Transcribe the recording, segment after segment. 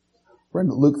We're in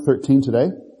Luke 13 today,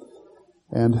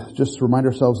 and just to remind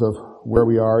ourselves of where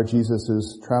we are. Jesus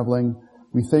is traveling,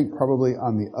 we think, probably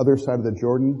on the other side of the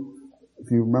Jordan.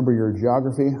 If you remember your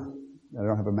geography, I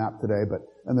don't have a map today, but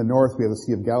in the north we have the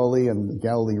Sea of Galilee and the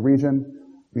Galilee region.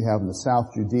 We have in the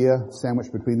south Judea,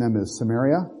 sandwiched between them is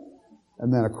Samaria,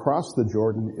 and then across the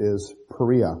Jordan is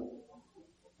Perea.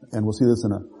 And we'll see this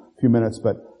in a few minutes,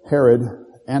 but Herod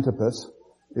Antipas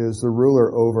is the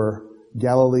ruler over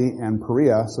Galilee and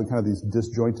Perea, so kind of these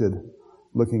disjointed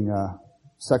looking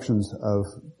sections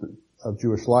of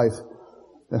Jewish life.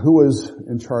 Now, who was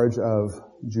in charge of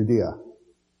Judea?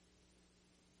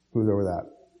 Who was over that?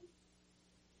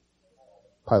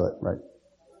 Pilate, right?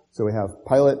 So we have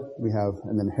Pilate,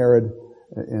 and then Herod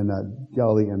in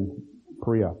Galilee and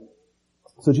Perea.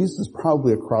 So Jesus is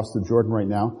probably across the Jordan right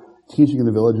now, teaching in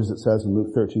the villages, it says in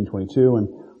Luke 13:22, and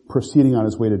proceeding on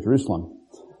his way to Jerusalem.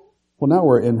 Well, now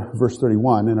we're in verse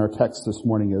 31, and our text this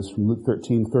morning is from Luke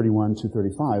 13:31 to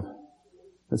 35.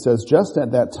 It says, "Just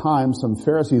at that time some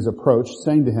Pharisees approached,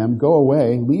 saying to him, 'Go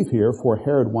away, leave here, for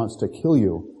Herod wants to kill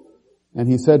you.' And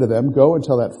he said to them, 'Go and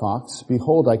tell that fox,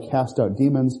 behold, I cast out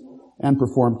demons and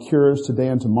perform cures today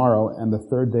and tomorrow, and the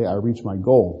third day I reach my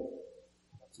goal.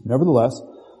 Nevertheless,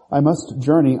 I must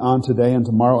journey on today and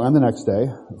tomorrow and the next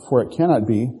day, for it cannot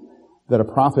be that a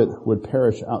prophet would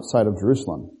perish outside of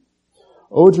Jerusalem.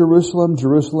 O Jerusalem,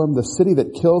 Jerusalem, the city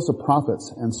that kills the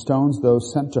prophets and stones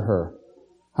those sent to her.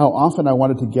 How often I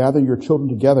wanted to gather your children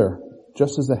together,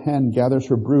 just as a hen gathers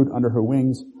her brood under her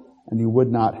wings, and you would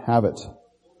not have it.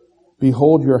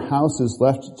 Behold, your house is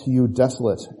left to you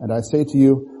desolate, and I say to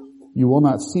you, you will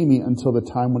not see me until the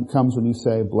time comes when you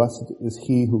say, blessed is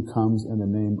he who comes in the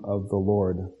name of the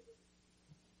Lord.'"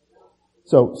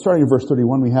 So, starting in verse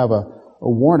 31, we have a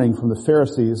warning from the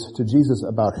Pharisees to Jesus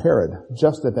about Herod.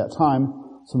 Just at that time,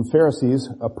 some Pharisees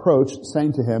approached,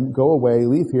 saying to him, "Go away,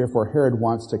 leave here, for Herod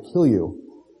wants to kill you."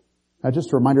 Now, just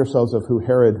to remind ourselves of who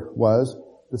Herod was,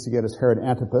 this again is Herod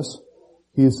Antipas.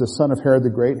 He's the son of Herod the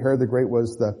Great. Herod the Great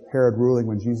was the Herod ruling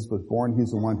when Jesus was born.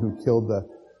 He's the one who killed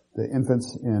the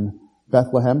infants in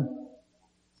Bethlehem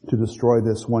to destroy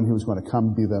this one who was going to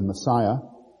come be the Messiah.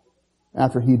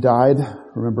 After he died,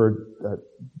 remember,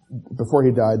 before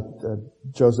he died,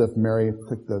 Joseph and Mary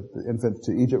took the infant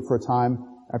to Egypt for a time.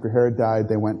 After Herod died,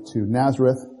 they went to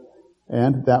Nazareth,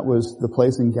 and that was the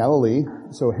place in Galilee.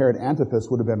 So Herod Antipas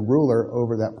would have been ruler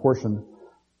over that portion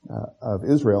of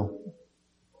Israel.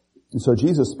 And so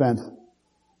Jesus spent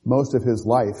most of his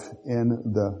life in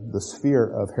the sphere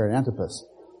of Herod Antipas.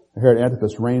 Herod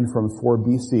Antipas reigned from 4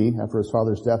 BC, after his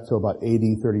father's death, till about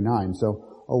AD 39. So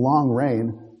a long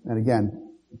reign, and again,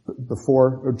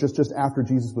 before, or just after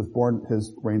Jesus was born,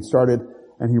 his reign started,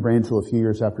 and he reigned till a few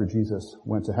years after Jesus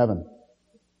went to heaven.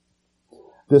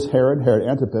 This Herod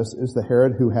Antipas, is the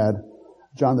Herod who had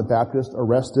John the Baptist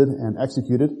arrested and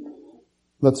executed.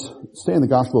 Let's stay in the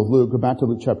Gospel of Luke, go back to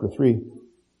Luke chapter 3.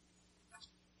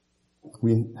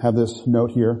 We have this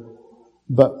note here,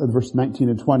 but verse 19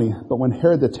 and 20. "But when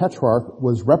Herod the Tetrarch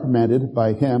was reprimanded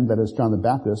by him," that is John the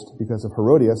Baptist, "because of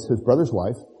Herodias, his brother's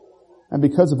wife, and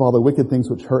because of all the wicked things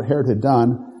which Herod had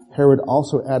done, Herod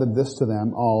also added this to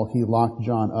them all, he locked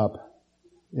John up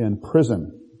in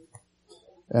prison."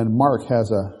 And Mark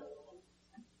has a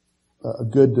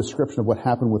good description of what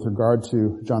happened with regard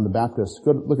to John the Baptist.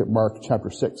 Go look at Mark chapter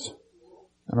 6.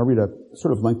 And I'll read a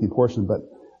sort of lengthy portion, but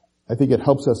I think it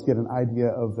helps us get an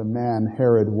idea of the man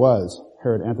Herod was.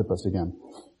 Herod Antipas again.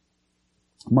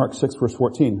 Mark 6 verse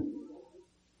 14.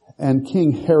 "And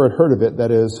King Herod heard of it,"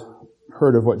 that is,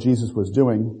 heard of what Jesus was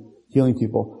doing, healing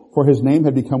people, "for his name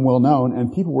had become well known,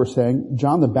 and people were saying,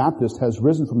 John the Baptist has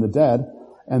risen from the dead,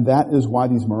 and that is why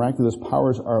these miraculous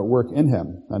powers are at work in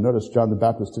him." Now notice John the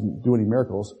Baptist didn't do any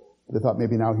miracles. They thought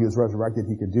maybe now he was resurrected,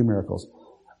 he could do miracles.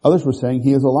 Others were saying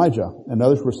he is Elijah, and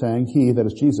others were saying he, that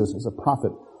is Jesus, is a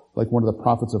prophet, like one of the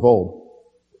prophets of old.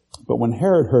 But when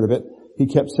Herod heard of it, he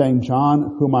kept saying,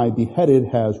 "John, whom I beheaded,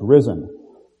 has risen."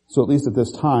 So at least at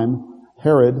this time,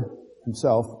 Herod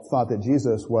himself thought that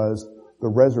Jesus was the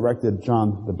resurrected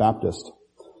John the Baptist.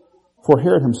 "For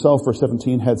Herod himself," verse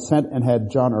 17, "had sent and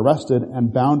had John arrested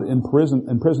and bound in prison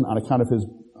on account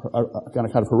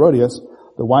of Herodias,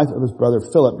 the wife of his brother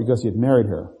Philip, because he had married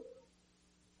her.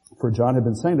 For John had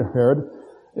been saying to Herod,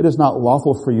 'It is not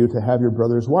lawful for you to have your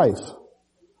brother's wife.'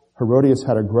 Herodias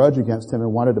had a grudge against him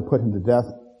and wanted to put him to death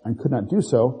and could not do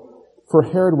so, for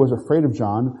Herod was afraid of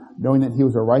John, knowing that he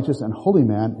was a righteous and holy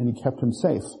man, and he kept him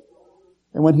safe.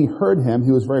 And when he heard him,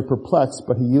 he was very perplexed,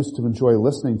 but he used to enjoy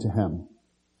listening to him.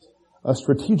 A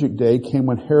strategic day came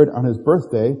when Herod, on his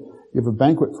birthday, gave a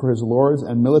banquet for his lords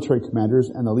and military commanders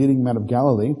and the leading men of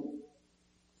Galilee.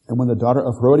 And when the daughter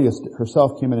of Herodias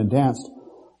herself came in and danced,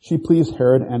 she pleased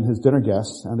Herod and his dinner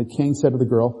guests. And the king said to the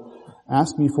girl,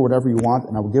 "Ask me for whatever you want,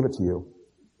 and I will give it to you."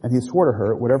 And he swore to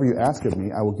her, "Whatever you ask of me,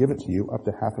 I will give it to you, up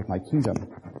to half of my kingdom."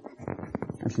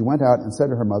 And she went out and said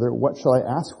to her mother, "What shall I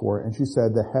ask for?" And she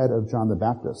said, "The head of John the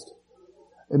Baptist."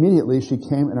 Immediately she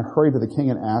came in a hurry to the king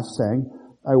and asked, saying,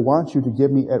 "I want you to give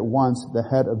me at once the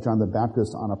head of John the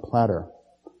Baptist on a platter."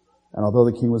 And although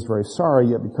the king was very sorry,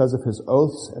 yet because of his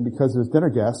oaths and because of his dinner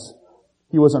guests,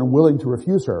 he was unwilling to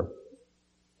refuse her.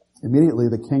 Immediately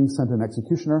the king sent an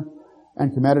executioner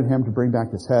and commanded him to bring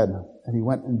back his head. And he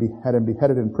went and had him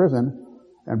beheaded in prison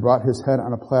and brought his head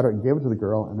on a platter and gave it to the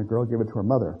girl, and the girl gave it to her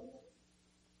mother.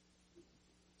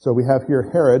 So we have here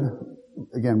Herod.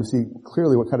 Again, we see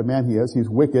clearly what kind of man he is. He's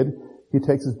wicked. He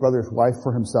takes his brother's wife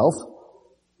for himself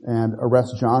and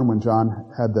arrests John when John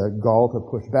had the gall to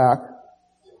push back.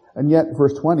 And yet,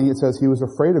 verse 20, it says he was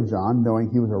afraid of John, knowing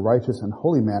he was a righteous and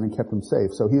holy man, and kept him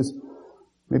safe. So he's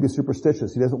maybe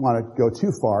superstitious. He doesn't want to go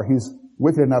too far. He's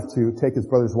wicked enough to take his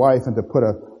brother's wife and to put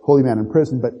a holy man in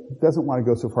prison, but doesn't want to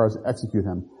go so far as to execute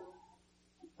him.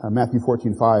 Matthew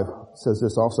 14:5 says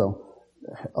this also.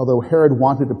 Although Herod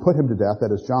wanted to put him to death,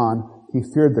 that is John, he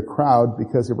feared the crowd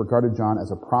because he regarded John as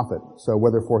a prophet. So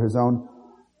whether for his own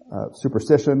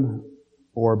superstition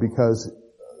or because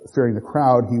fearing the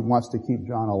crowd, he wants to keep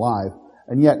John alive.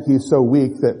 And yet he's so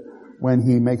weak that when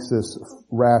he makes this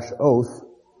rash oath,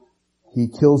 he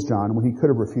kills John when he could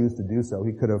have refused to do so.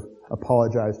 He could have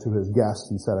apologized to his guests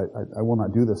and said, I will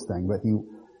not do this thing. But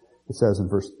it says in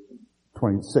verse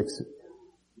 26,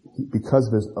 because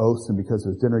of his oaths and because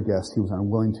of his dinner guests, he was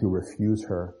unwilling to refuse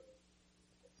her.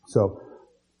 So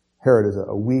Herod is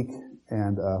a weak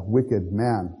and a wicked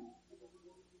man.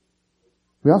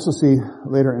 We also see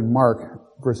later in Mark,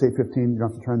 verse 8:15, you don't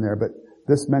have to turn there, but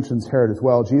this mentions Herod as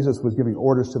well. Jesus was giving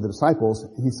orders to the disciples.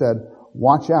 He said,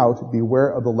 "Watch out, beware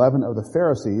of the leaven of the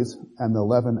Pharisees and the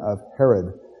leaven of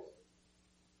Herod."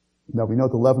 Now we know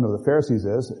what the leaven of the Pharisees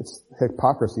is. It's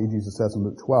hypocrisy, Jesus says in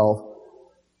Luke 12.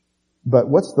 But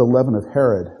what's the leaven of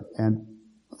Herod? And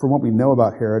from what we know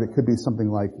about Herod, it could be something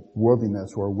like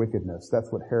worldliness or wickedness.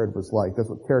 That's what Herod was like. That's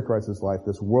what characterized his life,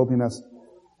 this worldliness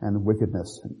and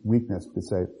wickedness, weakness, we could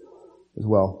say as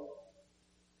well.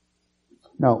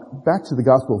 Now, back to the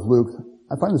Gospel of Luke.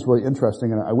 I find this really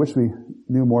interesting, and I wish we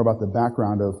knew more about the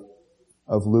background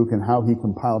of Luke and how he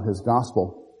compiled his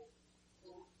Gospel.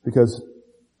 Because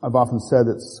I've often said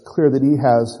it's clear that he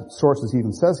has sources. He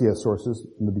even says he has sources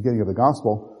in the beginning of the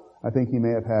Gospel. I think he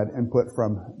may have had input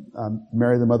from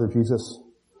Mary, the mother of Jesus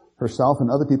herself,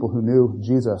 and other people who knew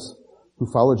Jesus, who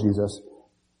followed Jesus.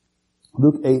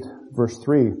 Luke 8, verse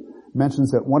 3,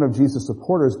 mentions that one of Jesus'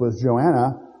 supporters was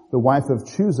Joanna, the wife of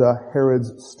Chusa,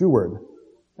 Herod's steward.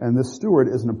 And this steward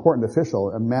is an important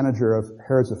official, a manager of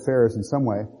Herod's affairs in some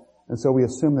way. And so we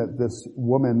assume that this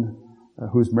woman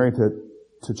who's married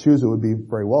to Chusa would be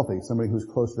very wealthy. Somebody who's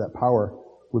close to that power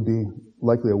would be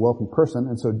likely a wealthy person.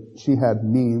 And so she had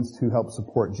means to help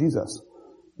support Jesus.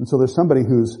 And so there's somebody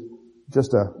who's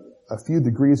just a few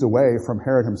degrees away from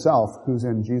Herod himself, who's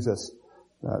in Jesus'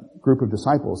 group of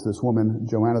disciples, this woman,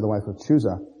 Joanna, the wife of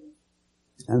Chusa.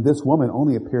 And this woman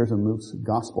only appears in Luke's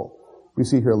gospel. We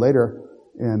see here later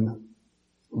in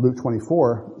Luke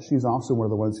 24, she's also one of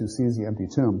the ones who sees the empty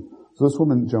tomb. So this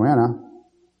woman, Joanna,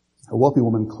 a wealthy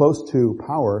woman close to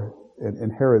power in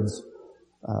Herod's,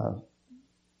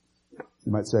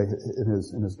 you might say,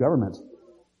 in his government,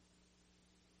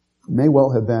 may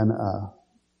well have been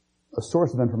a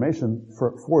source of information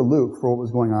for Luke for what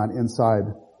was going on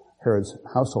inside Herod's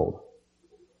household.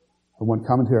 One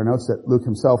commentator notes that Luke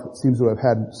himself seems to have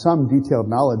had some detailed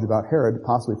knowledge about Herod,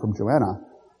 possibly from Joanna.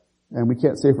 And we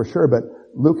can't say for sure, but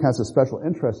Luke has a special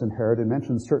interest in Herod and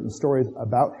mentions certain stories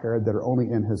about Herod that are only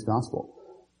in his gospel.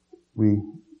 We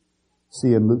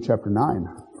see in Luke chapter 9,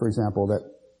 for example, that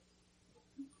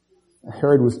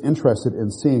Herod was interested in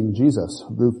seeing Jesus.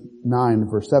 Luke 9,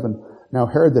 verse 7. Now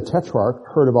Herod the Tetrarch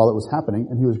heard of all that was happening,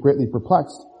 and he was greatly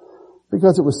perplexed,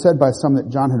 because it was said by some that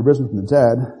John had risen from the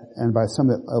dead, and by some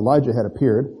that Elijah had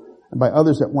appeared, and by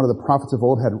others that one of the prophets of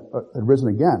old had risen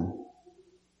again.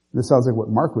 This sounds like what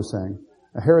Mark was saying.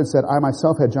 Herod said, I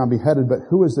myself had John beheaded, but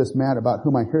who is this man about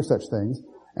whom I hear such things?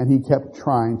 And he kept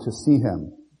trying to see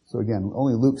him. So again,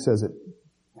 only Luke says that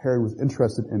Herod was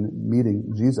interested in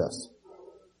meeting Jesus.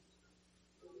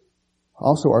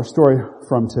 Also, our story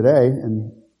from today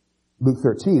in Luke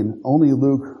 13, only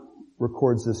Luke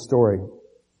records this story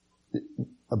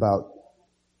about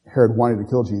Herod wanting to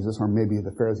kill Jesus, or maybe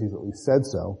the Pharisees at least said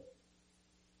so.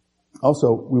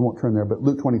 Also, we won't turn there, but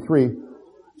Luke 23,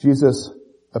 Jesus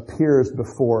appears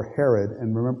before Herod.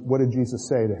 And remember, what did Jesus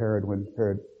say to Herod when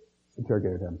Herod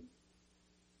interrogated him?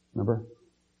 Remember?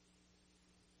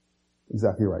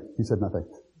 Exactly right. He said nothing.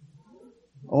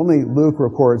 Only Luke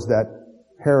records that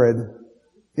Herod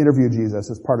interviewed Jesus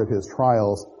as part of his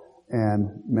trials and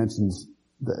mentions,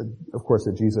 that, of course,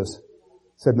 that Jesus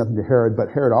said nothing to Herod, but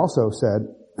Herod also said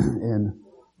in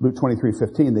Luke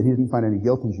 23:15 that he didn't find any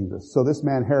guilt in Jesus. So this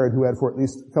man Herod, who had for at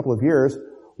least a couple of years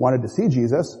wanted to see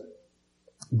Jesus,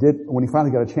 when he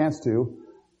finally got a chance to,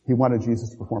 he wanted Jesus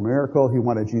to perform a miracle, he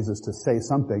wanted Jesus to say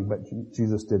something, but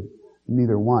Jesus did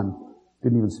neither one,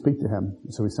 didn't even speak to him,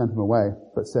 so he sent him away,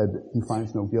 but said that he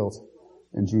finds no guilt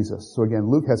in Jesus. So again,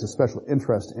 Luke has a special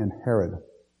interest in Herod.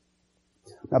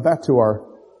 Now back to our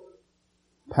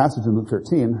passage in Luke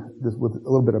 13, with a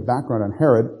little bit of background on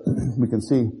Herod, we can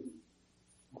see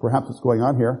perhaps what's going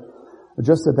on here.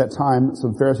 Just at that time,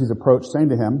 some Pharisees approached, saying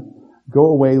to him, "Go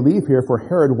away, leave here, for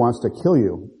Herod wants to kill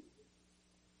you."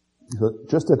 So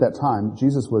just at that time,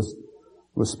 Jesus was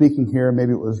speaking here.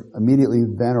 Maybe it was immediately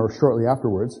then or shortly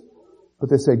afterwards. But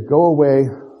they said, "Go away,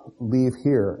 leave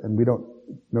here." And we don't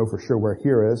know for sure where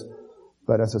here is.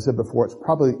 But as I said before, it's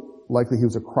probably likely he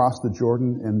was across the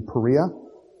Jordan in Perea,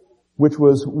 which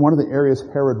was one of the areas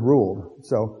Herod ruled.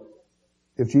 So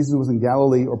if Jesus was in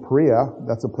Galilee or Perea,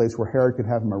 that's a place where Herod could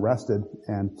have him arrested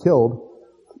and killed.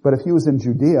 But if he was in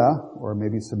Judea, or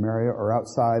maybe Samaria, or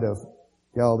outside of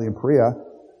Galilee and Perea,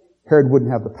 Herod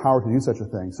wouldn't have the power to do such a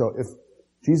thing. So if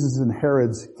Jesus is in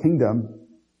Herod's kingdom,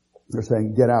 they're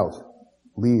saying, get out,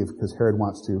 leave, because Herod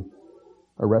wants to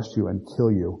arrest you and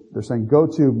kill you. They're saying, go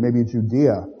to maybe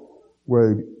Judea,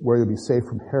 where you'll be safe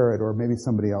from Herod, or maybe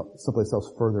someplace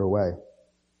else further away.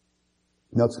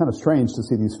 Now it's kind of strange to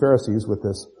see these Pharisees with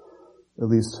this, at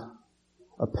least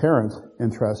apparent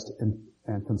interest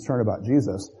and concern about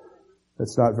Jesus.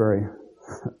 It's not very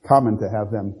common to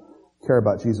have them care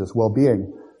about Jesus'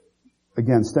 well-being.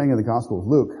 Again, staying in the Gospel of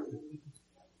Luke,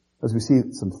 as we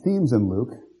see some themes in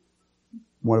Luke,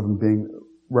 one of them being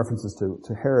references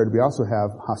to Herod, we also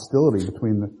have hostility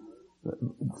between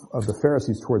the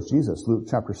Pharisees towards Jesus. Luke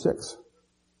chapter 6.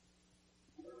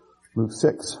 Luke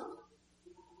 6,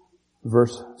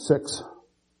 verse 6.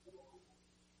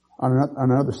 On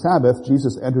another Sabbath,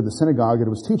 Jesus entered the synagogue and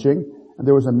was teaching, and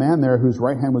there was a man there whose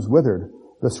right hand was withered.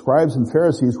 The scribes and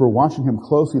Pharisees were watching him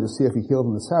closely to see if he healed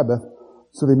on the Sabbath,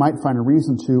 so they might find a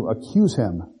reason to accuse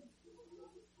him.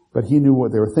 But he knew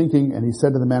what they were thinking, and he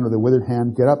said to the man with the withered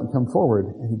hand, "Get up and come forward."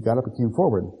 And he got up and came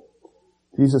forward.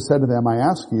 Jesus said to them, "I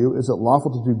ask you, is it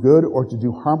lawful to do good or to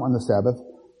do harm on the Sabbath,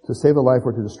 to save a life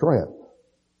or to destroy it?"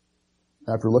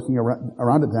 After looking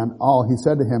around at them all, he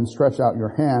said to him, "Stretch out your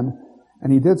hand."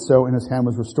 And he did so, and his hand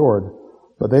was restored.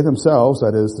 But they themselves,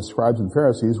 that is, the scribes and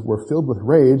Pharisees, were filled with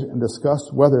rage and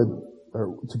discussed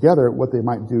together what they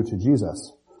might do to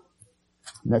Jesus.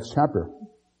 Next chapter,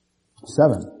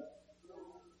 7.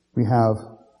 We have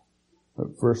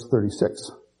verse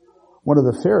 36. One of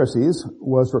the Pharisees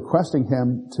was requesting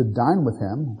him to dine with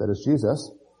him, that is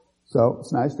Jesus. So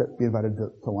it's nice to be invited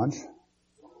to lunch.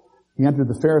 He entered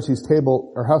the Pharisee's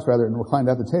table, or house rather, and reclined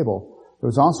at the table. There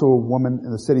was also a woman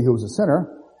in the city who was a sinner,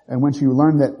 and when she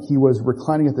learned that he was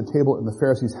reclining at the table in the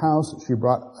Pharisee's house, she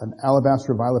brought an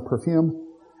alabaster vial of perfume,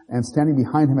 and standing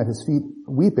behind him at his feet,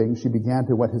 weeping, she began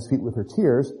to wet his feet with her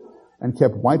tears, and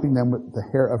kept wiping them with the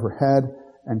hair of her head,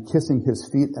 and kissing his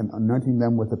feet and anointing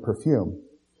them with the perfume.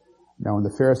 Now when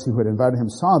the Pharisee who had invited him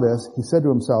saw this, he said to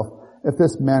himself, "If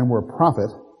this man were a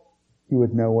prophet, he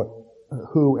would know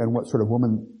who and what sort of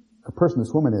person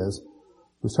this woman is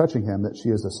who's touching him, that she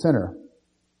is a sinner."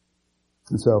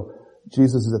 And so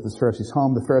Jesus is at this Pharisee's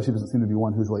home. The Pharisee doesn't seem to be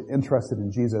one who's really interested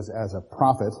in Jesus as a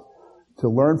prophet to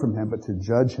learn from him, but to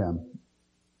judge him.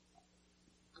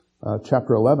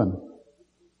 Chapter 11,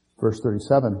 verse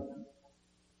 37.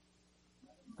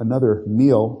 Another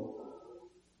meal.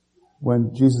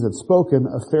 When Jesus had spoken,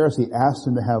 a Pharisee asked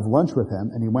him to have lunch with him,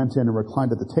 and he went in and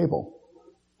reclined at the table.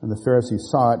 And the Pharisee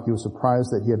saw it. He was surprised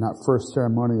that he had not first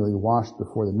ceremonially washed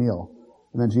before the meal.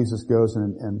 And then Jesus goes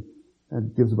and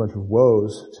gives a bunch of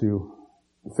woes to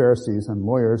Pharisees and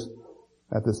lawyers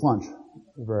at this lunch.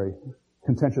 A very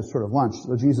contentious sort of lunch.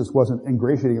 So Jesus wasn't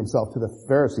ingratiating himself to the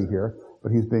Pharisee here,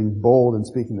 but he's being bold and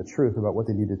speaking the truth about what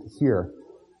they needed to hear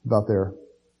about their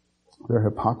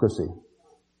hypocrisy.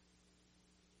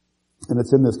 And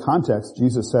it's in this context,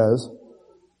 Jesus says,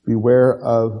 "Beware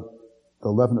of the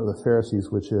leaven of the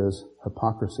Pharisees, which is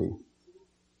hypocrisy."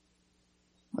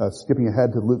 Skipping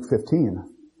ahead to Luke 15.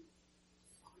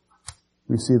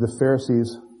 We see the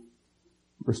Pharisees,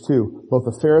 verse 2, "Both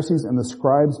the Pharisees and the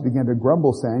scribes began to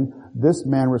grumble, saying, 'This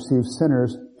man receives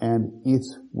sinners and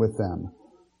eats with them.'"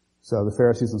 So the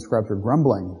Pharisees and scribes are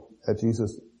grumbling at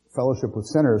Jesus' fellowship with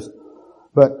sinners.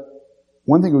 But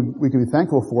one thing we can be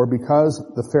thankful for, because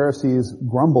the Pharisees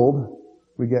grumbled,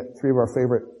 we get three of our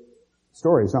favorite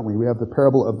stories, don't we? We have the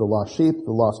parable of the lost sheep,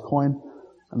 the lost coin,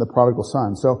 and the prodigal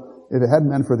son. So if it hadn't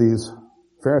been for these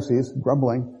Pharisees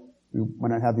grumbling, we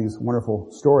might not have these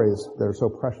wonderful stories that are so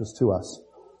precious to us.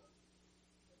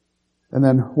 And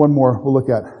then one more we'll look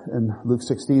at in Luke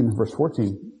 16, verse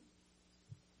 14.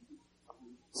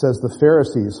 It says, the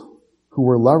Pharisees, who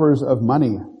were lovers of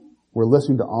money, were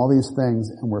listening to all these things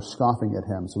and were scoffing at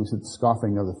him. So we see the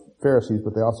scoffing of the Pharisees,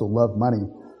 but they also love money.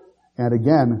 And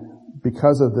again,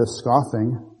 because of this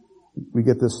scoffing, we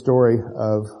get this story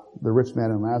of the rich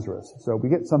man and Lazarus. So we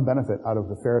get some benefit out of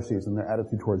the Pharisees and their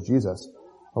attitude towards Jesus.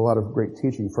 A lot of great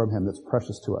teaching from him that's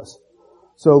precious to us.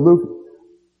 So Luke,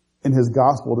 in his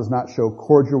gospel, does not show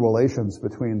cordial relations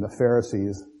between the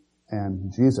Pharisees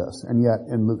and Jesus. And yet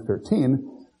in Luke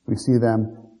 13, we see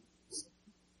them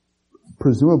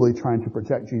presumably trying to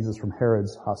protect Jesus from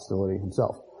Herod's hostility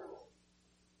himself.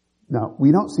 Now,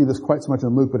 we don't see this quite so much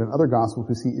in Luke, but in other gospels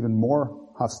we see even more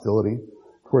hostility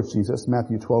towards Jesus.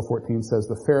 Matthew 12:14 says,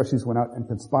 the Pharisees went out and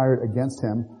conspired against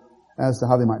him as to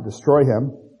how they might destroy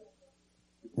him.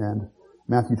 And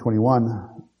Matthew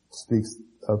 21 speaks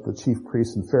of the chief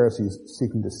priests and Pharisees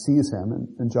seeking to seize him,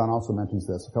 and John also mentions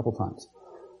this a couple times.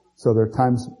 So there are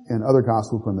times in other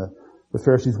gospels when the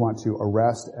Pharisees want to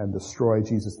arrest and destroy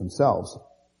Jesus themselves.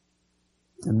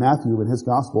 And Matthew, in his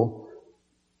gospel,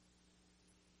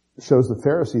 shows the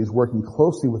Pharisees working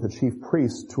closely with the chief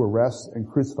priests to arrest and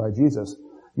crucify Jesus.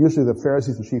 Usually the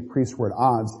Pharisees and chief priests were at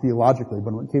odds theologically,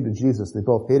 but when it came to Jesus, they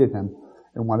both hated him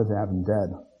and wanted to have him dead.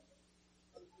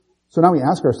 So now we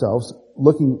ask ourselves,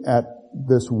 looking at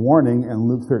this warning in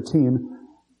Luke 13,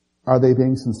 are they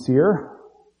being sincere?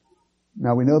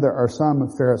 Now we know there are some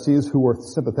Pharisees who were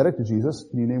sympathetic to Jesus.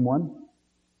 Can you name one?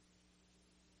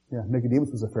 Yeah,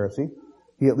 Nicodemus was a Pharisee.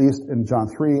 He, at least in John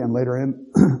 3 and later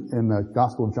in the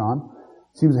Gospel of John,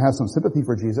 seems to have some sympathy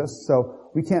for Jesus.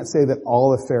 So we can't say that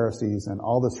all the Pharisees and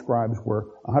all the scribes were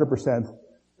 100%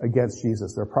 against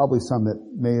Jesus. There are probably some that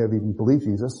may have even believed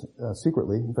Jesus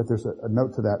secretly. In fact, there's a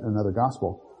note to that in another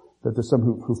gospel, that there's some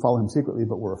who follow him secretly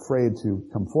but were afraid to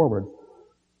come forward.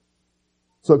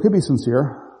 So it could be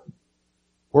sincere,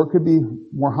 or it could be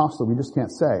more hostile. We just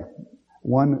can't say.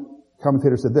 One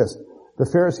commentator said this, the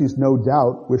Pharisees no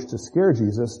doubt wished to scare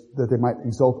Jesus that they might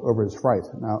exult over his fright.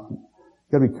 Now,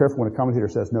 you've got to be careful when a commentator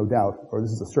says no doubt, or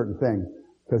this is a certain thing,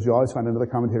 because you always find another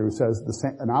commentator who says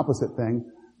an opposite thing,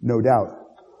 no doubt.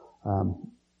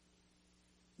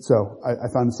 So I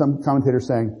found some commentators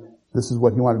saying this is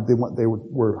what he wanted. They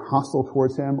were hostile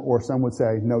towards him, or some would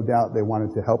say no doubt they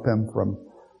wanted to help him from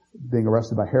being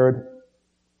arrested by Herod.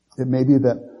 It may be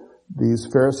that these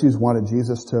Pharisees wanted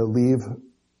Jesus to leave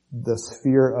the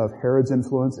sphere of Herod's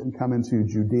influence and come into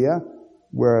Judea,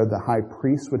 where the high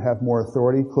priest would have more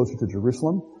authority, closer to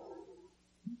Jerusalem.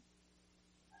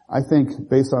 I think,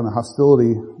 based on the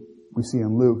hostility we see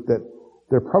in Luke, that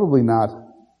they're probably not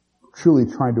truly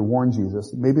trying to warn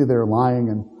Jesus. Maybe they're lying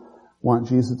and want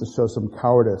Jesus to show some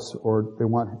cowardice, or they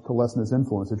want to lessen his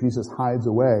influence. If Jesus hides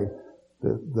away,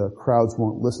 the crowds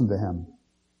won't listen to him.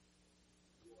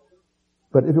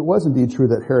 But if it was indeed true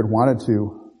that Herod wanted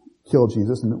to kill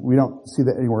Jesus, and we don't see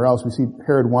that anywhere else, we see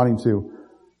Herod wanting to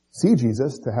see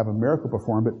Jesus, to have a miracle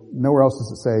performed, but nowhere else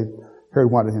does it say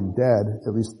Herod wanted him dead,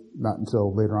 at least not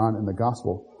until later on in the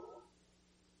gospel.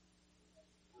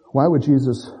 Why would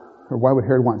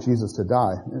Herod want Jesus to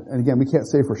die? And again, we can't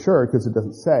say for sure because it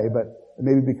doesn't say, but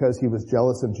maybe because he was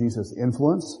jealous of Jesus'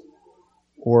 influence,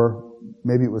 or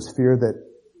maybe it was fear that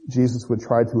Jesus would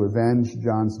try to avenge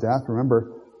John's death.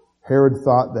 Remember, Herod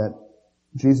thought that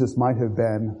Jesus might have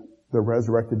been the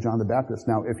resurrected John the Baptist.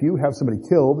 Now, if you have somebody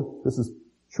killed, this is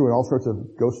true in all sorts of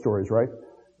ghost stories, right?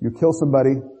 You kill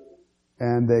somebody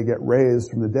and they get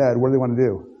raised from the dead. What do they want to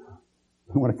do?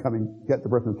 They want to come and get the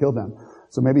person who killed them.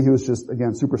 So maybe he was just,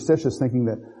 again, superstitious, thinking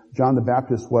that John the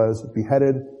Baptist was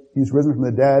beheaded, he's risen from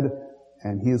the dead,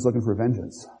 and he is looking for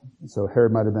vengeance. So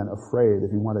Herod might have been afraid if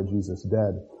he wanted Jesus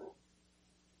dead.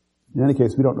 In any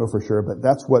case, we don't know for sure, but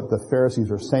that's what the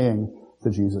Pharisees are saying to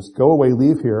Jesus. Go away,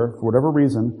 leave here. For whatever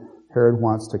reason, Herod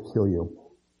wants to kill you.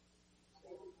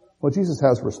 Well, Jesus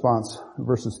has a response,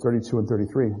 verses 32 and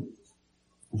 33.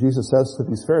 Jesus says to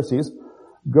these Pharisees,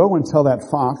 go and tell that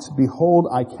fox, behold,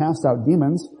 I cast out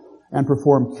demons and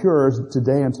perform cures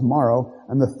today and tomorrow,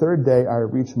 and the third day I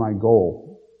reach my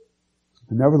goal.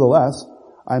 Nevertheless,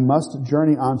 I must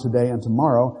journey on today and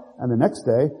tomorrow and the next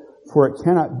day, for it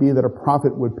cannot be that a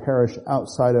prophet would perish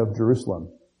outside of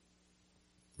Jerusalem.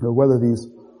 Now, whether these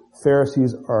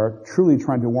Pharisees are truly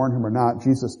trying to warn him or not,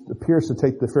 Jesus appears to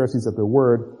take the Pharisees at their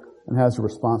word and has a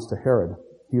response to Herod.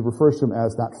 He refers to him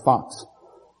as that fox.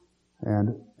 And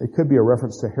it could be a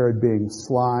reference to Herod being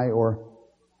sly, or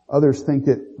others think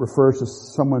it refers to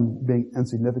someone being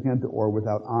insignificant or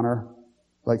without honor,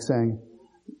 like saying,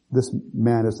 this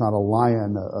man is not a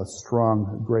lion, a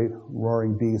strong, great,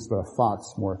 roaring beast, but a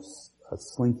fox, more a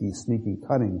slinky, sneaky,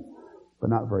 cunning, but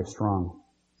not very strong.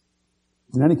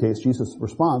 In any case, Jesus'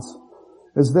 response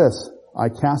is this: I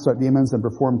cast out demons and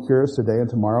perform cures today and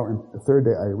tomorrow, and the third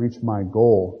day I reach my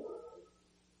goal.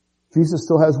 Jesus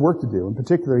still has work to do. In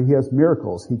particular, he has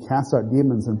miracles. He casts out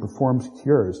demons and performs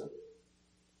cures.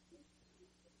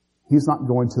 He's not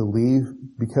going to leave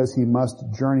because he must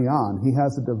journey on. He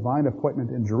has a divine appointment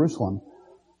in Jerusalem,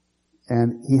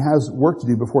 and he has work to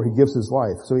do before he gives his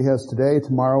life. So he has today,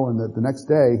 tomorrow, and the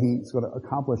next day, he's going to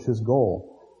accomplish his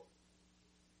goal.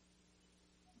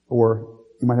 Or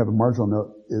you might have a marginal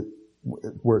note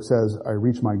where it says, I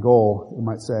reach my goal. You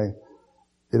might say,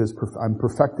 I'm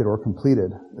perfected or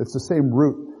completed. It's the same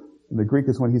root in the Greek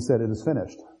as when he said it is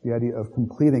finished. The idea of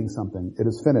completing something. It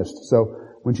is finished. So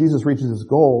when Jesus reaches his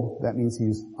goal, that means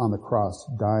he's on the cross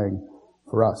dying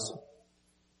for us.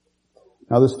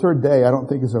 Now this third day I don't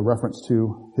think is a reference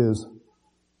to his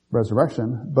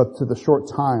resurrection, but to the short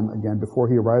time, again, before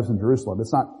he arrives in Jerusalem.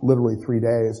 It's not literally 3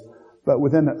 days, but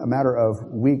within a matter of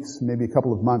weeks, maybe a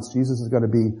couple of months, Jesus is going to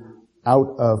be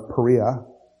out of Perea,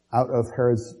 out of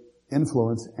Herod's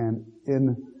influence, and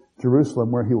in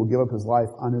Jerusalem, where he will give up his life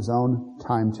on his own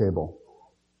timetable.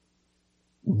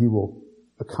 He will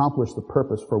accomplish the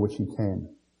purpose for which he came.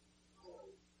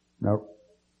 Now,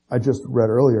 I just read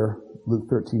earlier, Luke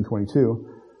 13:22,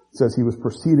 says he was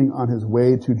proceeding on his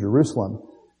way to Jerusalem.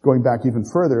 Going back even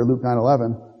further, Luke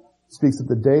 9:11 speaks of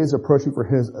the days approaching for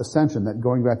his ascension, that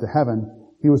going back to heaven,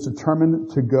 he was determined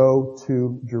to go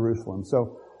to Jerusalem.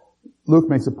 So Luke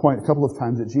makes a point a couple of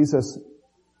times that Jesus'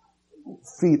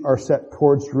 feet are set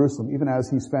towards Jerusalem, even as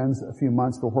he spends a few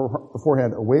months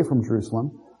beforehand away from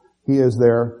Jerusalem. He is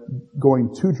there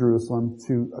going to Jerusalem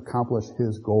to accomplish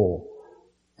his goal.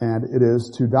 And it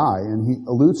is to die. And he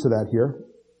alludes to that here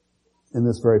in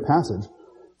this very passage.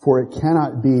 For it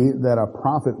cannot be that a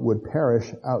prophet would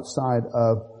perish outside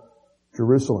of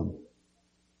Jerusalem.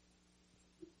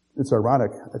 It's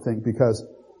ironic, I think, because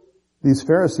these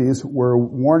Pharisees were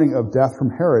warning of death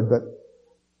from Herod, but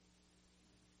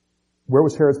where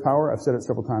was Herod's power? I've said it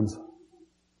several times.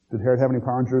 Did Herod have any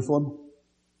power in Jerusalem?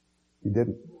 He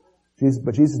didn't.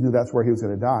 But Jesus knew that's where he was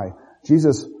going to die.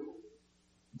 Jesus,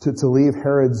 to leave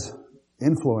Herod's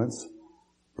influence,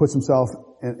 puts himself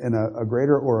in a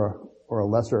greater or a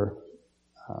lesser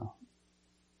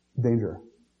danger.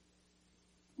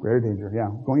 Greater danger, yeah.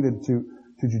 Going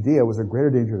to Judea was a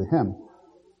greater danger to him.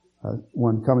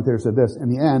 One commentator said this: in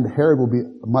the end, Herod will be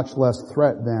a much less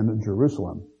threat than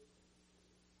Jerusalem.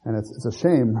 And it's a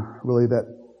shame, really, that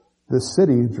this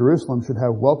city, Jerusalem, should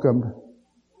have welcomed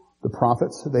the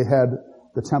prophets. They had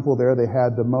the temple there. They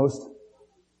had the most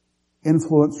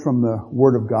influence from the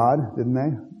Word of God, didn't they?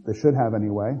 They should have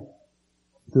anyway.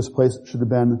 This place should have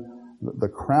been the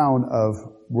crown of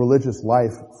religious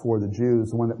life for the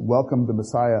Jews, the one that welcomed the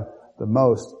Messiah the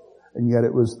most, and yet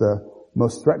it was the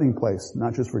most threatening place,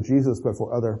 not just for Jesus, but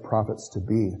for other prophets to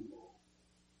be.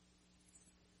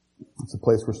 It's a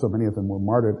place where so many of them were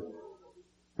martyred.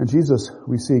 And Jesus,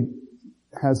 we see,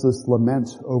 has this lament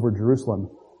over Jerusalem.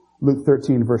 Luke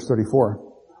 13, verse 34.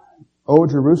 O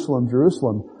Jerusalem,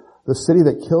 Jerusalem, the city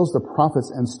that kills the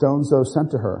prophets and stones those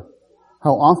sent to her.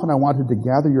 How often I wanted to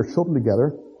gather your children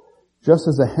together, just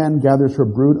as a hen gathers her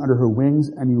brood under her wings,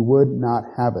 and you would not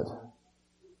have it.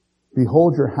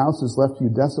 Behold, your house is left to you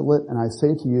desolate, and I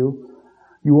say to you,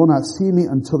 you will not see me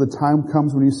until the time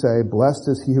comes when you say, blessed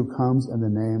is he who comes in the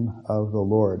name of the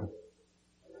Lord.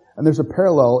 And there's a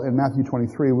parallel in Matthew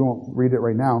 23. We won't read it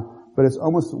right now, but it's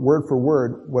almost word for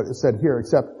word what is said here,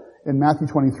 except in Matthew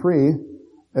 23,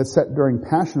 it's set during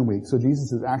Passion Week. So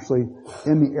Jesus is actually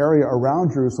in the area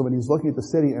around Jerusalem, and he's looking at the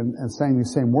city and saying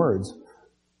these same words.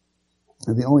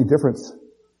 And the only difference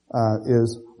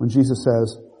is when Jesus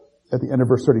says at the end of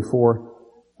verse 34,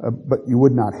 but you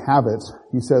would not have it,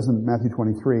 he says in Matthew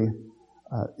 23,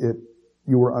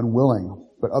 you were unwilling.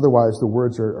 But otherwise the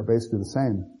words are basically the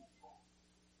same.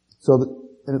 So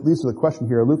and it leads to the question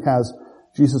here. Luke has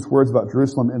Jesus' words about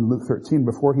Jerusalem in Luke 13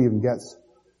 before he even gets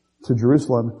to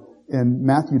Jerusalem. In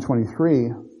Matthew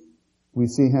 23, we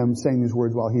see him saying these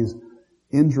words while he's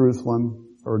in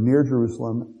Jerusalem or near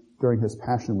Jerusalem during his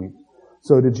Passion Week.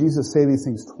 So did Jesus say these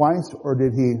things twice, or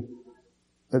did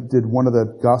one of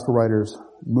the gospel writers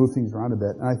move things around a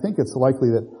bit? And I think it's likely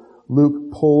that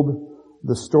Luke pulled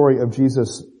the story of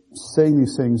Jesus saying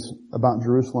these things about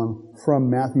Jerusalem from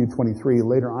Matthew 23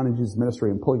 later on in Jesus' ministry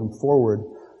and pulling them forward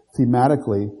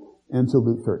thematically into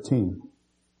Luke 13.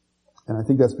 And I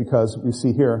think that's because we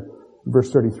see here, in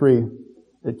verse 33,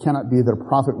 it cannot be that a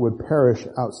prophet would perish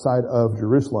outside of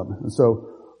Jerusalem. And so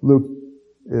Luke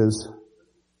is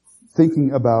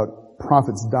thinking about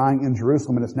prophets dying in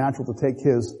Jerusalem, and it's natural to take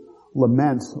his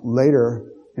lament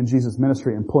later in Jesus'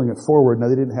 ministry and pulling it forward. Now,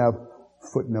 they didn't have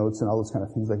footnotes and all those kind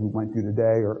of things like we might do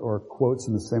today, or quotes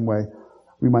in the same way.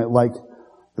 We might like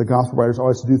the gospel writers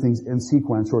always to do things in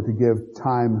sequence, or to give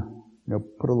time,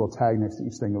 put a little tag next to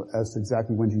each thing as to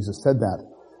exactly when Jesus said that.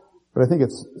 But I think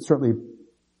it's certainly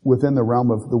within the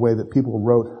realm of the way that people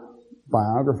wrote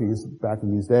biographies back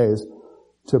in these days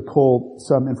to pull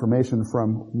some information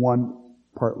from one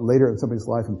part later in somebody's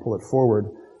life and pull it forward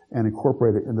and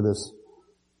incorporate it into this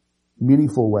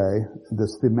meaningful way,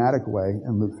 this thematic way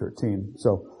in Luke 13.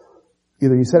 So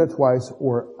either he said it twice,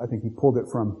 or I think he pulled it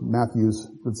from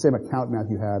the same account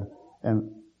Matthew had,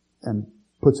 and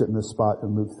puts it in this spot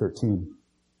in Luke 13.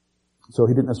 So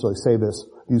he didn't necessarily say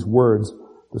these words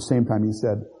the same time he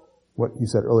said what he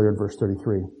said earlier in verse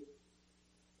 33.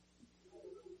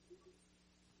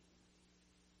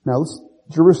 Now,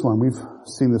 Jerusalem, we've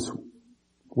seen this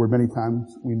word many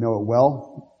times. We know it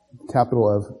well. Capital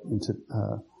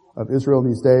of Israel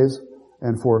these days,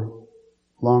 and for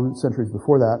long centuries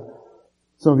before that.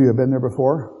 Some of you have been there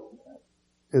before.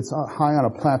 It's high on a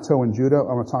plateau in Judah.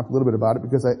 I want to talk a little bit about it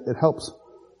because it helps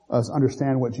us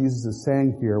understand what Jesus is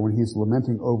saying here when he's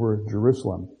lamenting over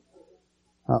Jerusalem.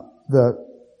 The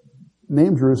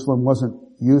name Jerusalem wasn't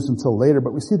used until later,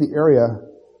 but we see the area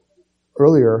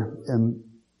earlier in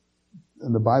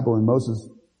the Bible, in Moses'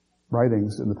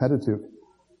 writings in the Pentateuch.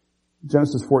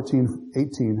 Genesis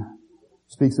 14:18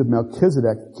 speaks of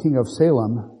Melchizedek, king of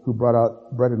Salem, who brought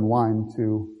out bread and wine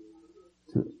to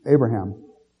Abraham.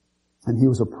 And he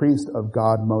was a priest of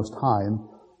God Most High. And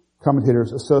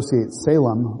commentators associate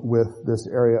Salem with this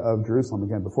area of Jerusalem.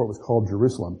 Again, before it was called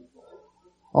Jerusalem.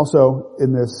 Also,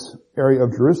 in this area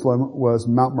of Jerusalem was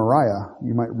Mount Moriah.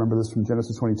 You might remember this from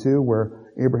Genesis 22,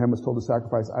 where Abraham was told to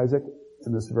sacrifice Isaac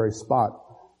in this very spot.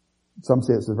 Some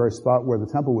say it's the very spot where the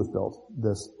temple was built,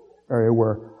 this area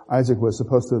where Isaac was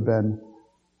supposed to have been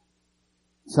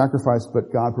sacrificed,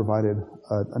 but God provided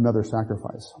another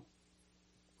sacrifice.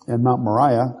 And Mount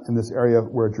Moriah, in this area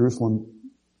where Jerusalem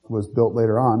was built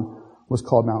later on, was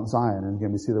called Mount Zion. And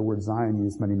again, we see the word Zion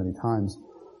used many, many times,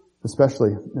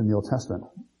 especially in the Old Testament.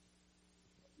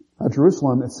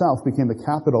 Jerusalem itself became the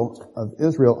capital of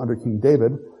Israel under King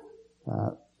David.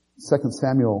 2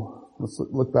 Samuel, let's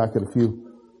look back at a few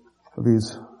of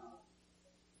these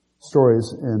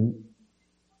stories in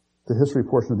the history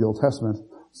portion of the Old Testament.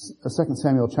 2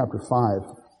 Samuel chapter 5.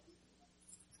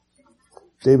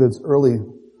 David's early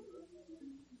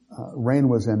reign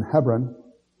was in Hebron.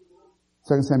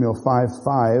 2 Samuel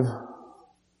 5:5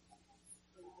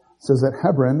 says that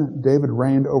Hebron, David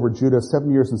reigned over Judah 7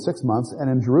 years and 6 months, and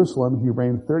in Jerusalem he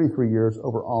reigned 33 years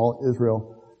over all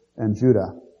Israel and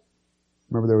Judah.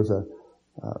 Remember, there was a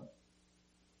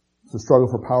struggle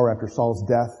for power after Saul's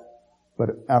death, but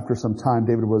after some time,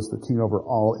 David was the king over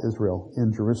all Israel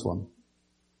in Jerusalem.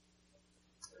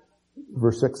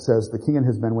 Verse 6 says, the king and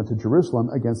his men went to Jerusalem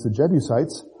against the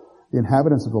Jebusites, the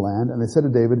inhabitants of the land, and they said to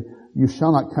David, you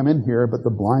shall not come in here, but the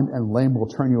blind and lame will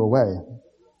turn you away.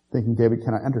 Thinking David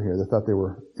cannot enter here. They thought they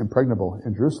were impregnable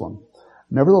in Jerusalem.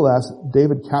 Nevertheless,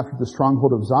 David captured the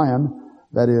stronghold of Zion,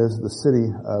 that is, the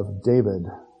city of David.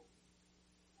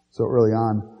 So early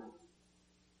on,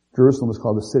 Jerusalem was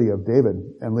called the city of David.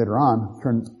 And later on,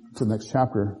 turn to the next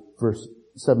chapter, verse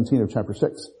 17 of chapter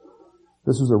 6.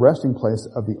 This was the resting place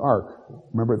of the ark.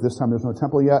 Remember, at this time there's no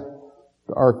temple yet.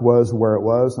 The ark was where it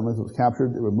was. Unless it was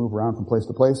captured, it would move around from place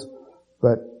to place.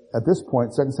 But at this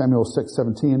point, 2 Samuel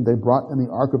 6:17, they brought in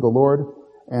the ark of the Lord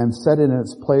and set it in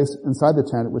its place inside the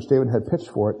tent which David had pitched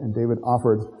for it. And David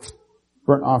offered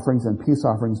burnt offerings and peace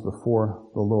offerings before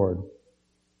the Lord.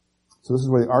 So this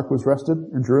is where the ark was rested,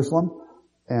 in Jerusalem.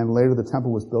 And later the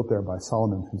temple was built there by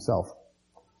Solomon himself.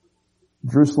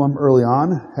 Jerusalem early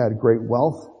on had great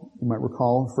wealth. You might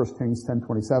recall 1 Kings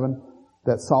 10:27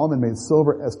 that Solomon made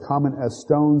silver as common as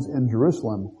stones in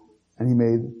Jerusalem, and he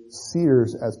made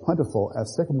cedars as plentiful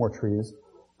as sycamore trees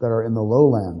that are in the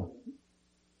lowland.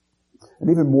 And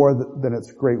even more than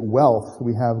its great wealth,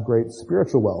 we have great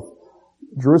spiritual wealth.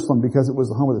 Jerusalem, because it was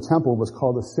the home of the temple, was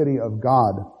called the city of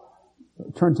God.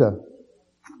 Turn to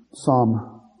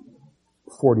Psalm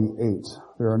 48.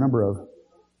 There are a number of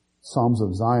Psalms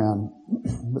of Zion,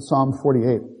 but Psalm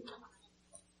 48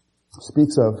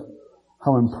 speaks of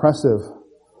how impressive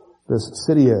this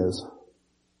city is.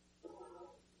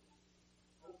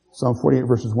 Psalm 48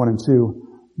 verses 1 and 2.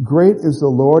 Great is the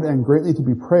Lord and greatly to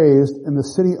be praised in the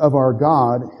city of our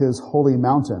God, his holy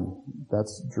mountain.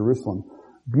 That's Jerusalem.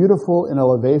 Beautiful in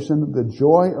elevation, the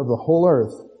joy of the whole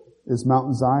earth is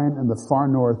Mount Zion in the far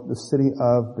north, the city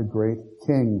of the great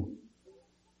King.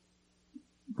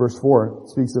 Verse 4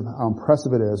 speaks of how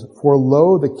impressive it is. For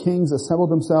lo, the kings assembled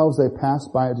themselves, they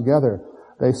passed by it together.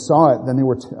 They saw it, then they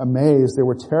were amazed, they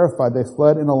were terrified, they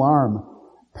fled in alarm.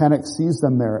 Panic seized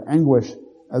them there, anguish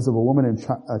as of a woman in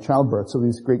childbirth. So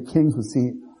these great kings would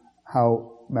see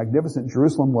how magnificent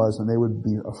Jerusalem was, and they would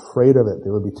be afraid of it.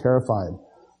 They would be terrified.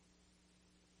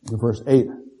 In verse 8,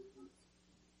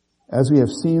 as we have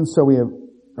seen, so we have,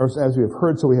 or as we have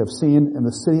heard, so we have seen, in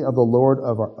the city of the Lord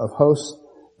of hosts,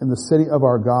 in the city of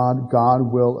our God, God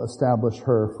will establish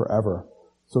her forever.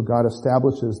 So God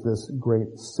establishes this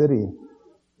great city.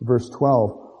 Verse 12,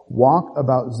 walk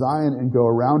about Zion and go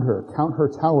around her, count her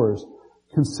towers,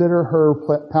 consider her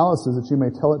palaces that you may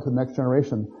tell it to the next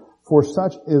generation. For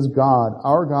such is God,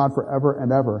 our God forever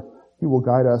and ever. He will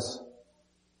guide us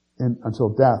until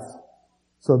death.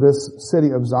 So this city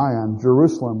of Zion,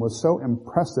 Jerusalem, was so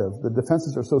impressive. The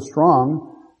defenses are so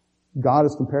strong, God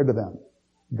is compared to them.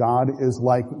 God is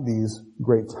like these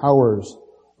great towers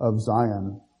of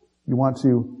Zion. You want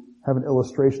to have an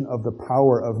illustration of the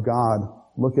power of God,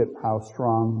 look at how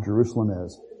strong Jerusalem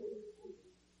is.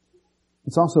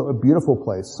 It's also a beautiful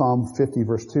place. Psalm 50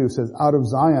 verse 2 says, out of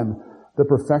Zion, the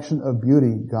perfection of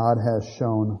beauty God has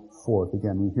shown forth.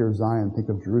 Again, we hear Zion, think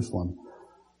of Jerusalem.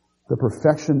 The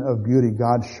perfection of beauty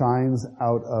God shines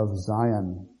out of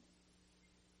Zion.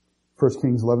 1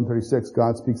 Kings 11:36,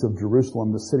 God speaks of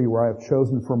Jerusalem, the city where I have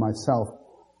chosen for myself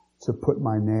to put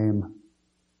my name.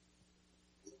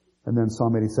 And then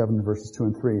Psalm 87 verses 2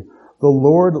 and 3. The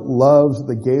Lord loves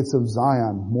the gates of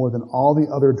Zion more than all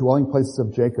the other dwelling places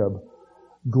of Jacob.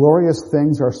 Glorious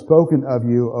things are spoken of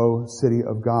you, O city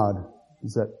of God.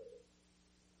 Does that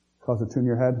cause a tune in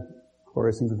your head?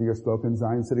 Glorious things of you are spoken,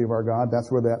 Zion, city of our God.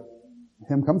 That's where that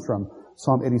hymn comes from.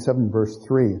 Psalm 87 verse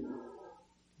 3.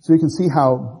 So you can see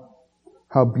how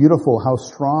beautiful, how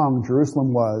strong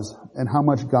Jerusalem was, and how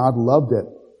much God loved it,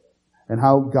 and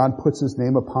how God puts His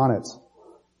name upon it.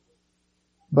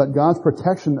 But God's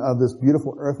protection of this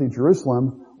beautiful earthly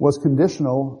Jerusalem was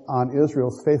conditional on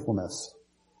Israel's faithfulness.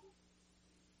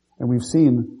 And we've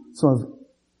seen some of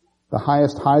the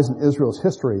highest highs in Israel's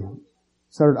history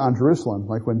centered on Jerusalem,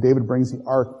 like when David brings the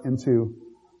ark into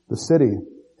the city,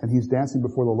 and he's dancing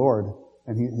before the Lord,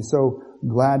 and he's so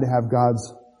glad to have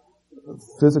God's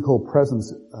physical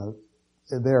presence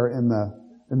there in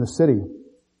the city.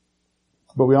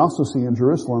 But we also see in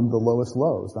Jerusalem the lowest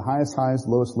lows. The highest highs,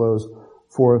 lowest lows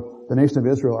for the nation of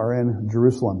Israel are in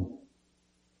Jerusalem.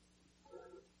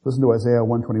 Listen to Isaiah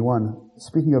 121.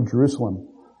 Speaking of Jerusalem,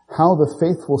 how the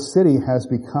faithful city has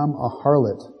become a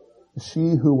harlot,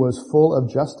 she who was full of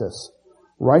justice.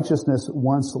 Righteousness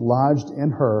once lodged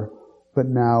in her, but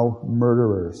now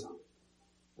murderers.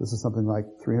 This is something like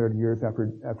 300 years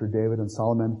after David and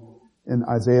Solomon in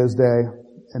Isaiah's day,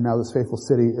 and now this faithful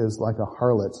city is like a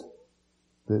harlot,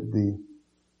 the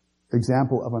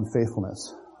example of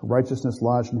unfaithfulness. Righteousness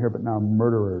lodged in here, but now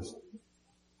murderers.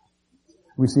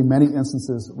 We see many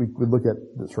instances, we could look at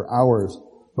this for hours,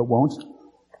 but won't,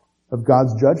 of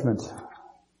God's judgment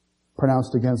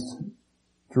pronounced against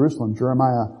Jerusalem.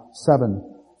 Jeremiah 7,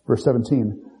 verse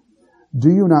 17. Do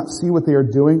you not see what they are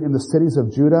doing in the cities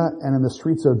of Judah and in the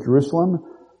streets of Jerusalem?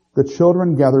 The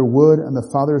children gather wood, and the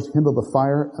fathers kindle the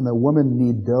fire, and the women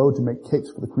knead dough to make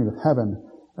cakes for the Queen of Heaven,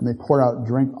 and they pour out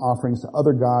drink offerings to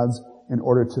other gods in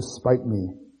order to spite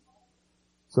me.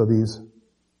 So these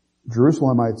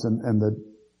Jerusalemites and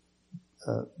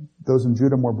those in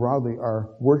Judah more broadly are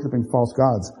worshiping false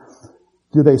gods.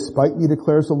 Do they spite me,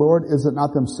 declares the Lord? Is it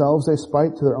not themselves they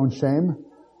spite to their own shame?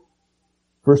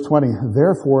 Verse 20,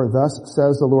 therefore thus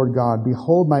says the Lord God,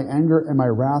 behold, my anger and my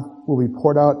wrath will be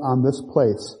poured out on this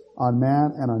place, on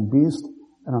man and on beast,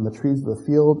 and on the trees of the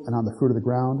field, and on the fruit of the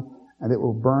ground, and it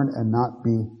will burn and not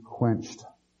be quenched.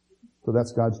 So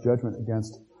that's God's judgment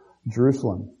against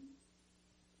Jerusalem.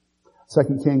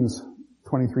 2 Kings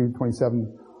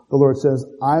 23:27, the Lord says,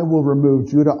 I will remove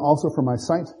Judah also from my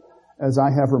sight, as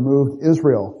I have removed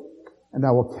Israel, and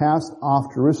I will cast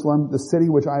off Jerusalem, the city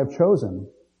which I have chosen.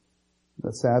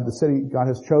 That's sad. The city God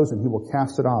has chosen, He will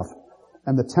cast it off.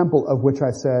 And the temple of which I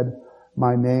said,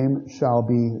 my name shall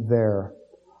be there.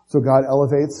 So God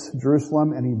elevates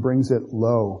Jerusalem and He brings it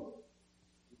low.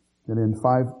 And in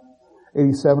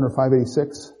 587 or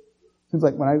 586, seems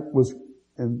like when I was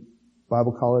in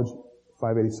Bible college,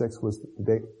 586 was the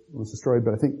date it was destroyed,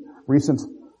 but I think recent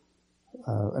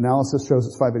analysis shows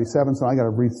it's 587, so I gotta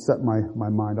reset my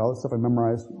mind. All the stuff I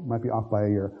memorized might be off by a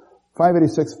year.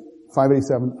 586,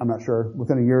 587, I'm not sure,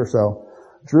 within a year or so,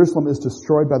 Jerusalem is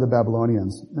destroyed by the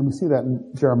Babylonians. And we see that in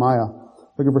Jeremiah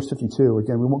Look at verse 52.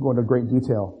 Again, we won't go into great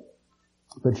detail.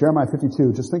 But Jeremiah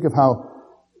 52, just think of how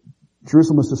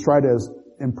Jerusalem was described as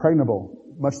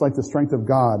impregnable, much like the strength of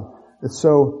God. It's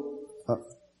so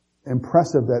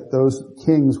impressive that those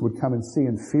kings would come and see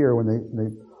and fear when they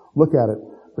look at it.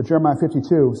 But Jeremiah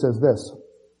 52 says this,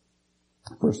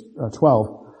 verse 12,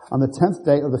 on the 10th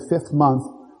day of the 5th month,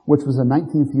 which was the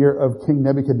 19th year of King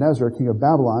Nebuchadnezzar, king of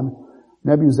Babylon,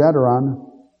 Nebuzaradan,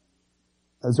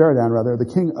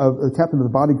 the captain of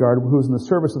the bodyguard, who was in the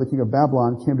service of the king of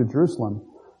Babylon, came to Jerusalem.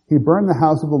 He burned the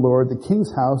house of the Lord, the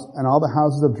king's house, and all the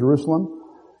houses of Jerusalem.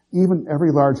 Even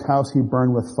every large house he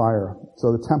burned with fire.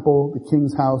 So the temple, the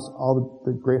king's house, all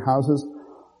the great houses.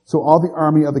 So all the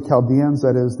army of the Chaldeans,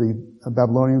 that is the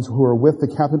Babylonians who were with the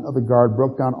captain of the guard,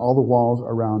 broke down all the walls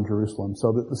around Jerusalem.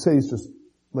 So the city's just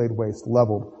laid waste,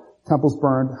 leveled. Temples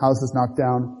burned, houses knocked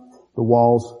down, the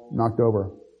walls knocked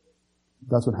over.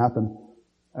 That's what happened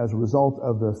as a result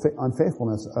of the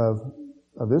unfaithfulness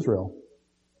of Israel.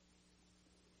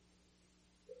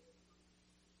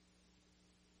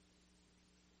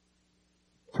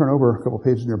 Turn over a couple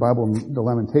pages in your Bible in the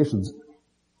Lamentations.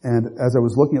 And as I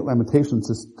was looking at Lamentations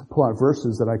to pull out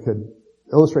verses that I could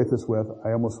illustrate this with,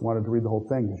 I almost wanted to read the whole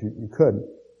thing because you could.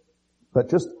 But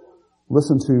just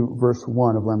listen to verse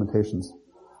 1 of Lamentations.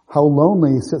 How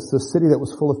lonely sits the city that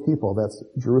was full of people. That's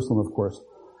Jerusalem, of course.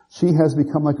 She has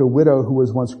become like a widow who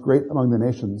was once great among the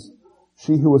nations.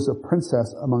 She who was a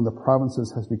princess among the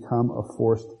provinces has become a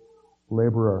forced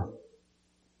laborer.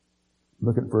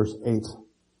 Look at verse 8.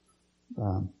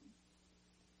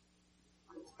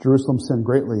 Jerusalem sinned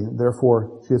greatly,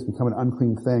 therefore she has become an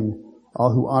unclean thing.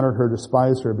 All who honored her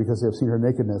despise her because they have seen her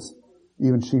nakedness.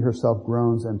 Even she herself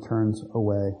groans and turns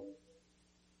away.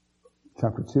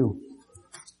 Chapter 2,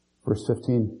 verse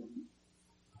 15.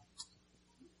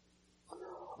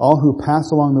 All who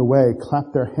pass along the way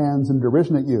clap their hands in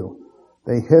derision at you.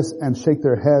 They hiss and shake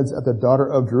their heads at the daughter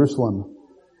of Jerusalem.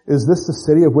 Is this the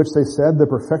city of which they said, the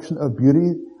perfection of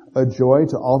beauty, a joy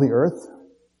to all the earth?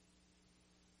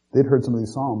 They'd heard some of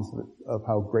these psalms of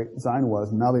how great Zion was,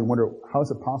 and now they wonder, how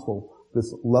is it possible,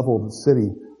 this leveled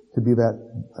city, to be that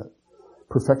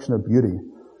perfection of beauty?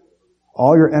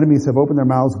 All your enemies have opened their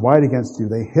mouths wide against you.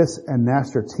 They hiss and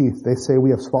gnash their teeth. They say,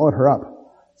 we have swallowed her up.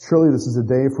 Surely this is a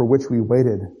day for which we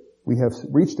waited. We have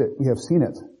reached it. We have seen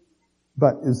it.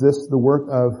 But is this the work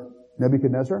of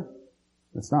Nebuchadnezzar?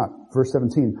 It's not. Verse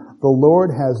 17. The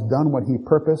Lord has done what he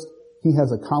purposed. He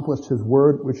has accomplished his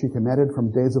word, which he commanded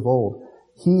from days of old.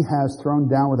 He has thrown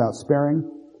down without sparing,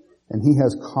 and he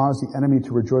has caused the enemy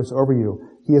to rejoice over you.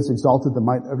 He has exalted the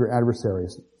might of your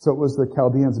adversaries. So it was the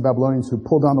Chaldeans and Babylonians who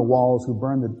pulled down the walls, who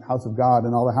burned the house of God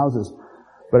and all the houses.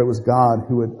 But it was God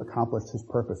who had accomplished his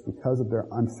purpose because of their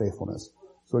unfaithfulness.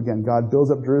 So again, God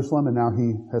builds up Jerusalem, and now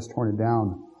he has torn it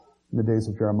down in the days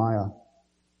of Jeremiah.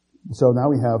 So now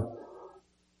we have,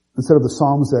 instead of the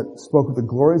Psalms that spoke of the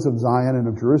glories of Zion and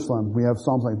of Jerusalem, we have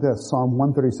Psalms like this. Psalm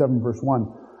 137 verse 1.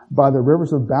 By the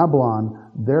rivers of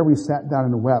Babylon, there we sat down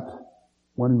and wept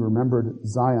when we remembered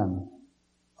Zion.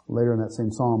 Later in that same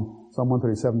Psalm, Psalm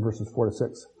 137 verses 4 to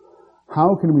 6.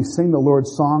 How can we sing the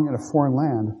Lord's song in a foreign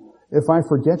land? If I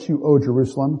forget you, O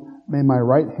Jerusalem, may my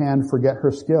right hand forget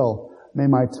her skill. May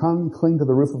my tongue cling to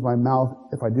the roof of my mouth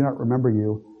if I do not remember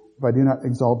you, if I do not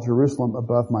exalt Jerusalem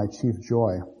above my chief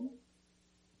joy.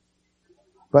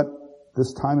 But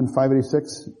this time in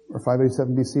 586 or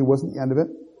 587 BC wasn't the end of it.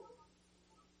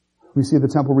 We see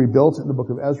the temple rebuilt in the book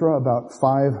of Ezra about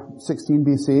 516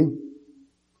 BC.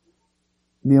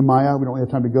 Nehemiah, we don't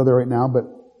have time to go there right now, but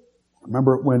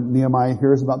remember when Nehemiah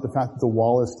hears about the fact that the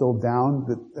wall is still down,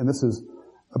 and this is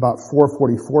about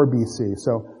 444 BC.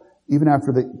 So even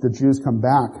after the Jews come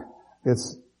back,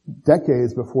 it's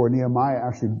decades before Nehemiah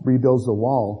actually rebuilds the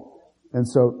wall. And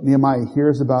so Nehemiah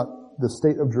hears about the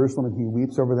state of Jerusalem and he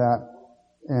weeps over that.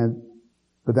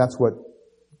 But that's what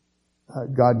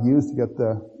God used to get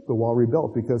the wall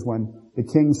rebuilt, because when the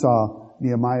king saw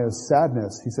Nehemiah's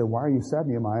sadness, he said, why are you sad,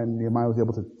 Nehemiah? And Nehemiah was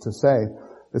able to say,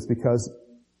 it's because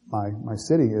my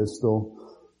city is still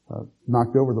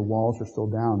knocked over, the walls are still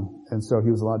down. And so he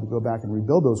was allowed to go back and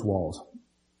rebuild those walls.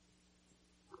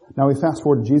 Now we fast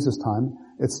forward to Jesus' time.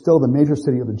 It's still the major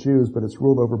city of the Jews, but it's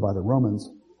ruled over by the Romans.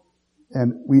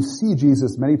 And we see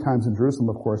Jesus many times in Jerusalem,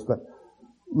 of course, but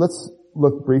let's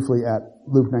look briefly at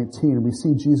Luke 19, and we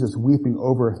see Jesus weeping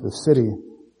over the city.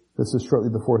 This is shortly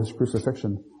before his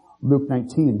crucifixion. Luke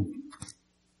 19,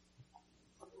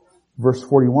 verse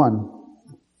 41.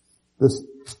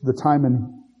 The time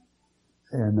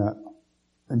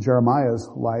in Jeremiah's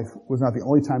life was not the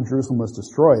only time Jerusalem was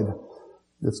destroyed.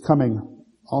 It's coming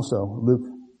also. Luke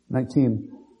 19,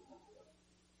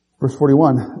 Verse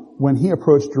 41, when he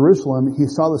approached Jerusalem, he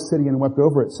saw the city and wept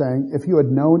over it, saying, if you had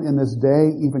known in this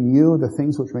day, even you, the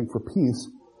things which make for peace,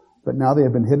 but now they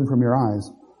have been hidden from your eyes.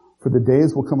 For the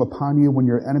days will come upon you when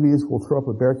your enemies will throw up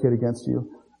a barricade against you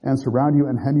and surround you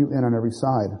and hem you in on every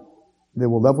side. They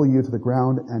will level you to the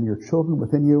ground and your children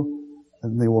within you,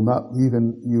 and they will not leave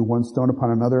you one stone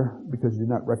upon another, because you do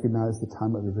not recognize the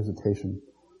time of your visitation.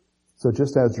 So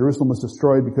just as Jerusalem was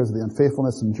destroyed because of the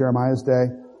unfaithfulness in Jeremiah's day,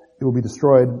 it will be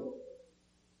destroyed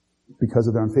because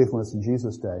of their unfaithfulness in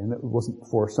Jesus' day. And it wasn't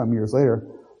for some years later.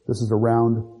 This is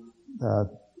around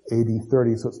AD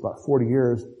 30, so it's about 40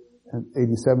 years, and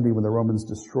AD 70 when the Romans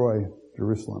destroy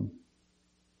Jerusalem.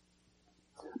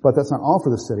 But that's not all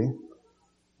for the city.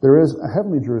 There is a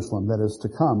heavenly Jerusalem that is to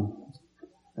come.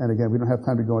 And again, we don't have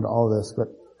time to go into all of this, but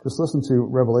just listen to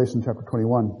Revelation chapter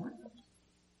 21,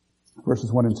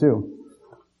 verses 1 and 2.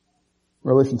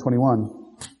 Revelation 21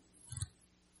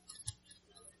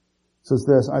 says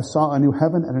this, I saw a new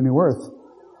heaven and a new earth.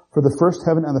 For the first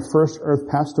heaven and the first earth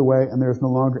passed away, and there is no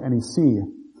longer any sea.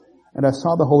 And I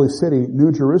saw the holy city,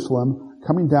 New Jerusalem,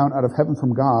 coming down out of heaven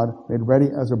from God, made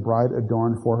ready as a bride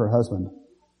adorned for her husband.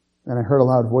 And I heard a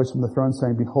loud voice from the throne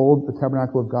saying, behold, the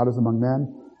tabernacle of God is among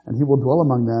men, and he will dwell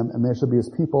among them, and they shall be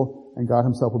his people, and God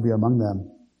himself will be among them.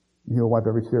 And he will wipe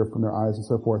every tear from their eyes, and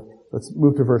so forth. Let's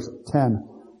move to verse 10.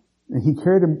 And he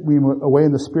carried me away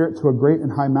in the Spirit to a great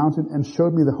and high mountain, and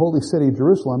showed me the holy city,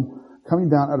 Jerusalem, coming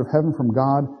down out of heaven from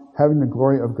God, having the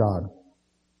glory of God.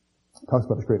 Talks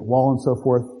about this great wall and so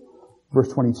forth. Verse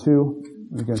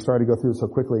 22, and again, sorry to go through this so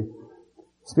quickly.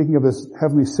 Speaking of this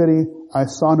heavenly city, I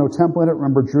saw no temple in it.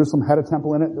 Remember, Jerusalem had a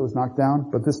temple in it that was knocked down,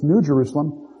 but this new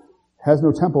Jerusalem has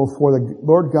no temple, for the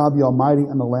Lord God, the Almighty,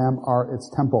 and the Lamb are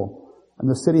its temple. And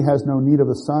the city has no need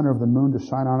of the sun or of the moon to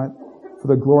shine on it, for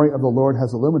the glory of the Lord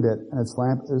has illumined it, and its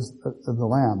lamp is the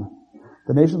Lamb.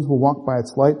 The nations will walk by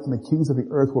its light, and the kings of the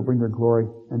earth will bring their glory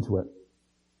into it.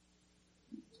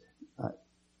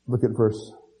 Look at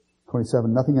verse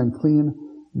 27. Nothing unclean,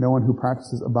 no one who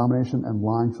practices abomination and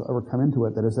lying shall ever come into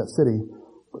it, that is that city,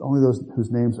 but only those whose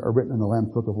names are written in the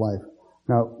Lamb's book of life.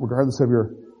 Now, regardless of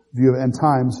your view of end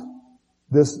times,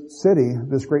 this city,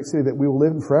 this great city that we will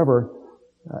live in forever,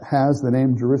 has the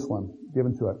name Jerusalem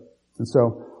given to it. And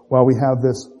so, while we have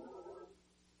this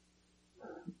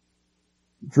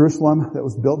Jerusalem that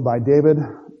was built by David,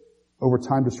 over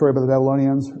time destroyed by the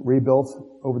Babylonians, rebuilt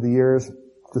over the years,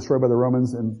 destroyed by the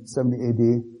Romans in 70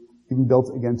 AD, even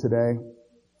built again today,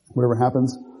 whatever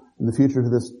happens in the future to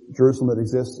this Jerusalem that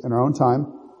exists in our own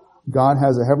time, God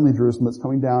has a heavenly Jerusalem that's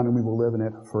coming down, and we will live in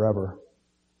it forever.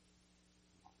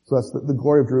 So that's the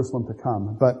glory of Jerusalem to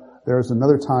come. But there is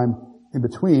another time in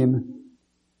between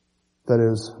that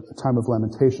is a time of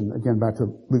lamentation. Again, back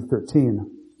to Luke 13.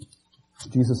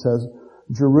 Jesus says,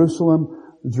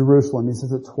 Jerusalem, Jerusalem. He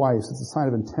says it twice. It's a sign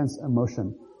of intense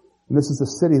emotion. And this is the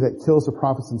city that kills the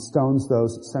prophets and stones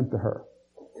those sent to her.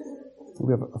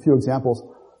 We have a few examples.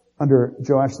 Under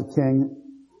Joash the king,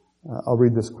 I'll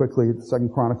read this quickly, 2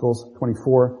 Chronicles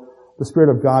 24. The Spirit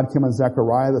of God came on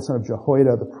Zechariah, the son of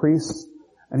Jehoiada, the priest,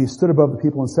 and he stood above the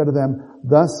people and said to them,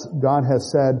 thus God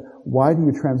has said, why do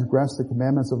you transgress the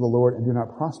commandments of the Lord and do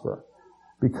not prosper?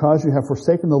 Because you have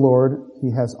forsaken the Lord,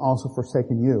 he has also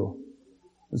forsaken you.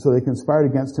 And so they conspired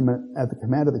against him, and at the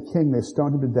command of the king, they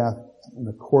stoned him to death in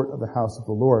the court of the house of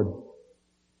the Lord.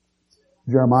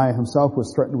 Jeremiah himself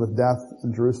was threatened with death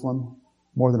in Jerusalem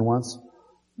more than once.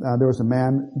 There was a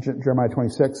man, Jeremiah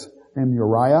 26, named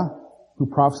Uriah, who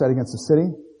prophesied against the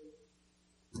city,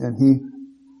 and he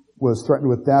was threatened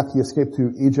with death. He escaped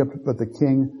to Egypt, but the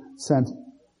king sent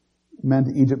men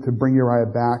to Egypt to bring Uriah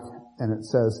back, and it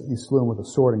says he slew him with a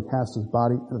sword and cast his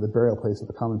body into the burial place of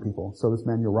the common people. So this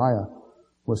man Uriah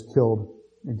was killed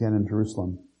again in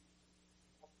Jerusalem.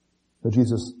 But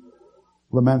Jesus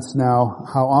laments now,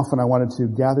 how often I wanted to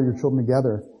gather your children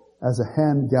together as a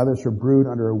hen gathers her brood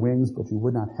under her wings, but you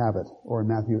would not have it. Or in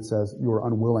Matthew it says, you were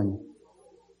unwilling.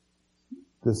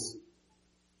 This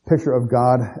picture of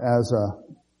God as a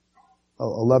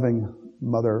loving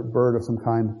mother bird of some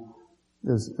kind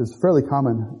is fairly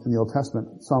common in the Old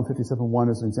Testament. Psalm 57:1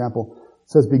 is an example.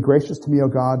 It says, be gracious to me, O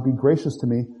God, be gracious to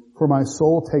me, for my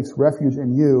soul takes refuge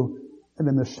in you, and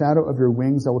in the shadow of your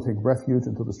wings I will take refuge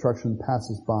until destruction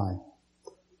passes by.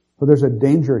 But there's a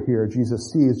danger here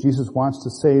Jesus sees. Jesus wants to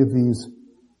save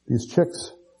these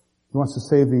chicks. He wants to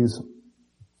save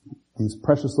these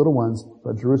precious little ones,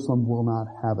 but Jerusalem will not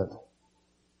have it.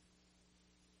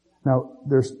 Now,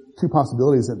 there's two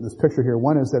possibilities in this picture here.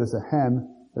 One is that it's a hen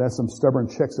that has some stubborn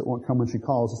chicks that won't come when she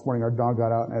calls. This morning our dog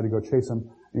got out and I had to go chase him,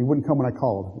 and he wouldn't come when I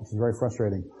called, which is very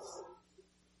frustrating.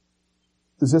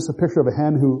 Is this a picture of a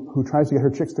hen who tries to get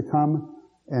her chicks to come,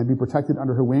 and be protected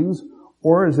under her wings?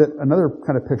 Or is it another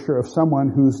kind of picture of someone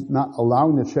who's not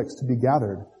allowing the chicks to be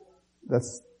gathered?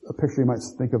 That's a picture you might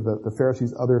think of the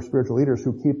Pharisees, other spiritual leaders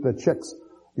who keep the chicks,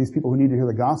 these people who need to hear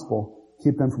the gospel,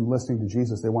 keep them from listening to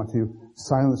Jesus. They want to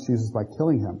silence Jesus by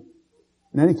killing him.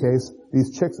 In any case,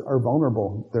 these chicks are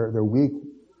vulnerable. They're weak.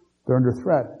 They're under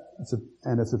threat. It's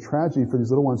a tragedy for these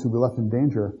little ones who will be left in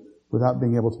danger without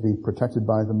being able to be protected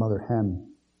by the mother hen.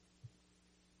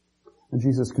 And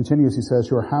Jesus continues, he says,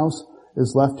 your house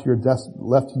is left to you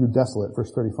desolate,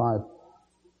 verse 35.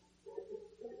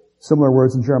 Similar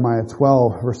words in Jeremiah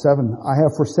 12, verse 7. I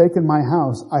have forsaken my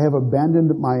house. I have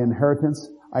abandoned my inheritance.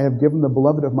 I have given the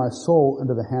beloved of my soul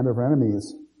into the hand of our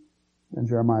enemies. In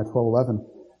Jeremiah 12:11.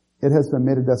 It has been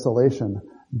made a desolation.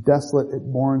 Desolate it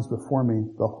mourns before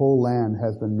me. The whole land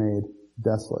has been made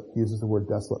desolate. He uses the word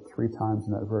desolate 3 times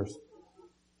in that verse.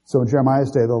 So in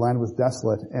Jeremiah's day, the land was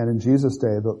desolate, and in Jesus'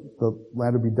 day, the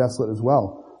land would be desolate as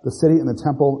well. The city and the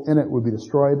temple in it would be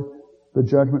destroyed, the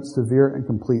judgment severe and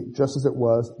complete, just as it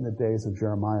was in the days of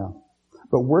Jeremiah.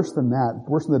 But worse than that,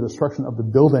 worse than the destruction of the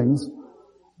buildings,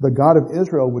 the God of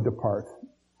Israel would depart.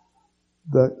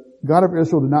 The God of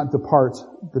Israel did not depart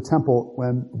the temple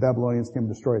when the Babylonians came and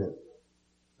destroyed it.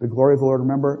 The glory of the Lord,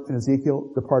 remember, in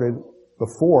Ezekiel, departed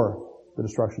before the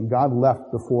destruction. God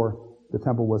left before the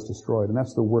temple was destroyed. And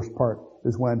that's the worst part,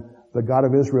 is when the God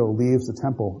of Israel leaves the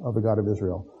temple of the God of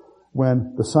Israel.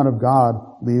 When the Son of God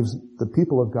leaves the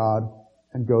people of God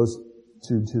and goes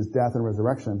to his death and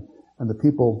resurrection, and the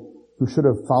people who should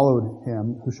have followed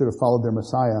him, who should have followed their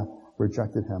Messiah,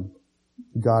 rejected him.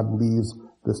 God leaves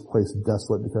this place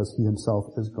desolate because he himself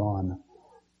is gone.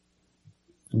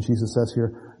 And Jesus says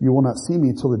here, you will not see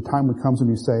me till the time comes when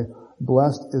you say,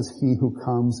 blessed is he who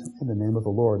comes in the name of the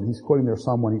Lord. And he's quoting there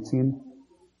Psalm 118,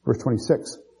 verse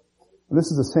 26. And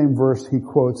this is the same verse he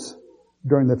quotes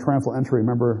during the triumphal entry.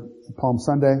 Remember Palm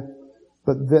Sunday?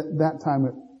 But that time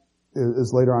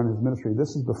is later on in his ministry.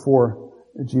 This is before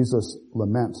Jesus'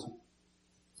 lament.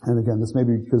 And again, this may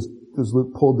be because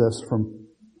Luke pulled this from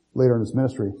later in his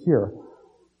ministry here.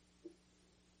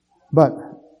 But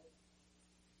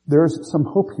there's some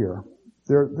hope here.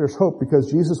 There's hope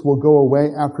because Jesus will go away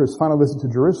after his final visit to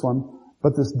Jerusalem,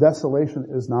 but this desolation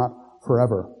is not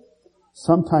forever.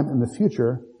 Sometime in the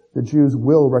future, the Jews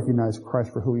will recognize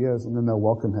Christ for who he is, and then they'll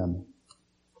welcome him.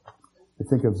 I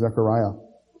think of Zechariah.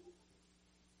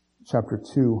 Chapter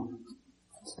 2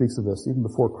 speaks of this, even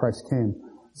before Christ came.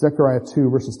 Zechariah 2,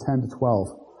 verses 10 to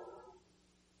 12.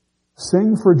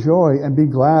 Sing for joy and be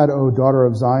glad, O daughter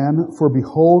of Zion, for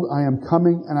behold, I am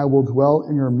coming and I will dwell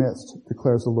in your midst,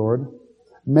 declares the Lord.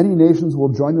 Many nations will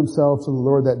join themselves to the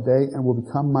Lord that day and will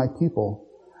become my people.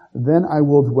 Then I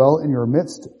will dwell in your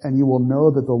midst, and you will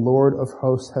know that the Lord of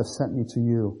hosts has sent me to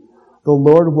you. The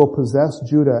Lord will possess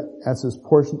Judah as his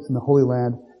portion in the Holy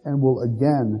Land and will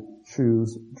again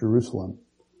choose Jerusalem.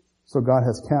 So God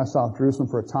has cast off Jerusalem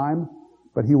for a time,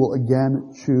 but he will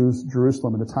again choose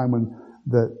Jerusalem at a time when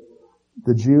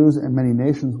the Jews and many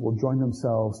nations will join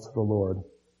themselves to the Lord.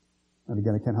 And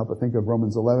again, I can't help but think of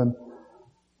Romans 11,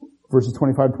 verses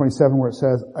 25 to 27, where it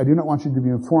says, I do not want you to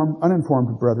be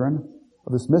uninformed, brethren,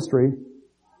 of this mystery,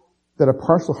 that a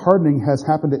partial hardening has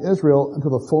happened to Israel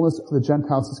until the fullness of the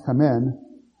Gentiles has come in,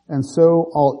 and so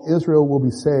all Israel will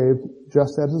be saved,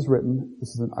 just as is written, this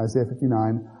is in Isaiah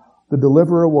 59, the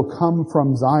deliverer will come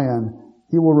from Zion,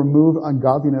 he will remove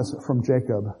ungodliness from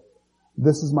Jacob.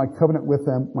 This is my covenant with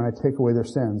them when I take away their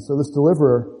sins. So this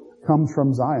deliverer comes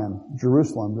from Zion,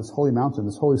 Jerusalem, this holy mountain,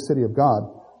 this holy city of God.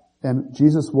 And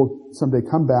Jesus will someday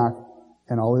come back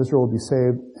and all Israel will be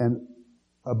saved. And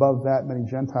above that, many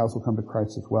Gentiles will come to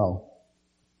Christ as well.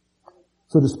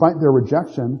 So despite their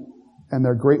rejection and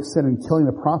their great sin in killing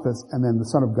the prophets and then the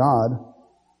Son of God,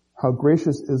 how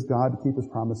gracious is God to keep his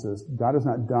promises. God is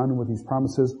not done with these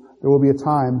promises. There will be a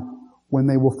time when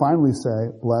they will finally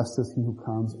say, blessed is he who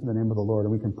comes in the name of the Lord.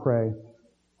 And we can pray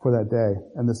for that day.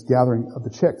 And this gathering of the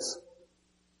chicks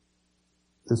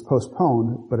is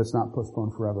postponed, but it's not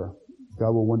postponed forever.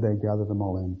 God will one day gather them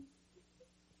all in.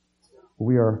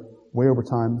 We are way over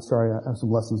time. Sorry, I have some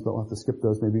lessons, but we'll have to skip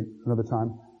those maybe another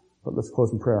time. But let's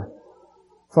close in prayer.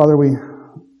 Father, we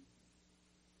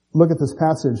look at this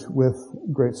passage with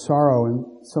great sorrow in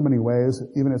so many ways,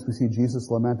 even as we see Jesus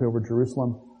lament over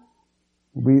Jerusalem.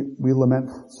 We lament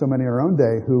so many in our own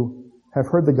day who have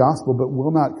heard the gospel but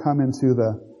will not come into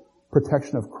the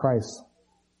protection of Christ.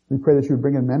 We pray that you would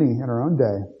bring in many in our own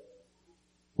day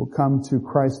who will come to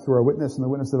Christ through our witness and the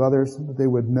witness of others, that they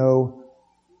would know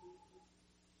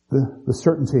the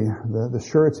certainty, the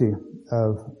surety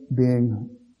of being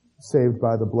saved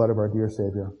by the blood of our dear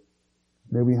Savior.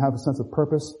 May we have a sense of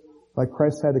purpose like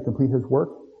Christ had to complete his work.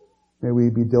 May we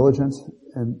be diligent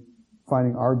in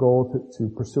finding our goal, to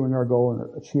pursuing our goal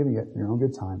and achieving it in your own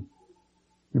good time.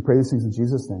 We pray these things in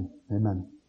Jesus' name. Amen.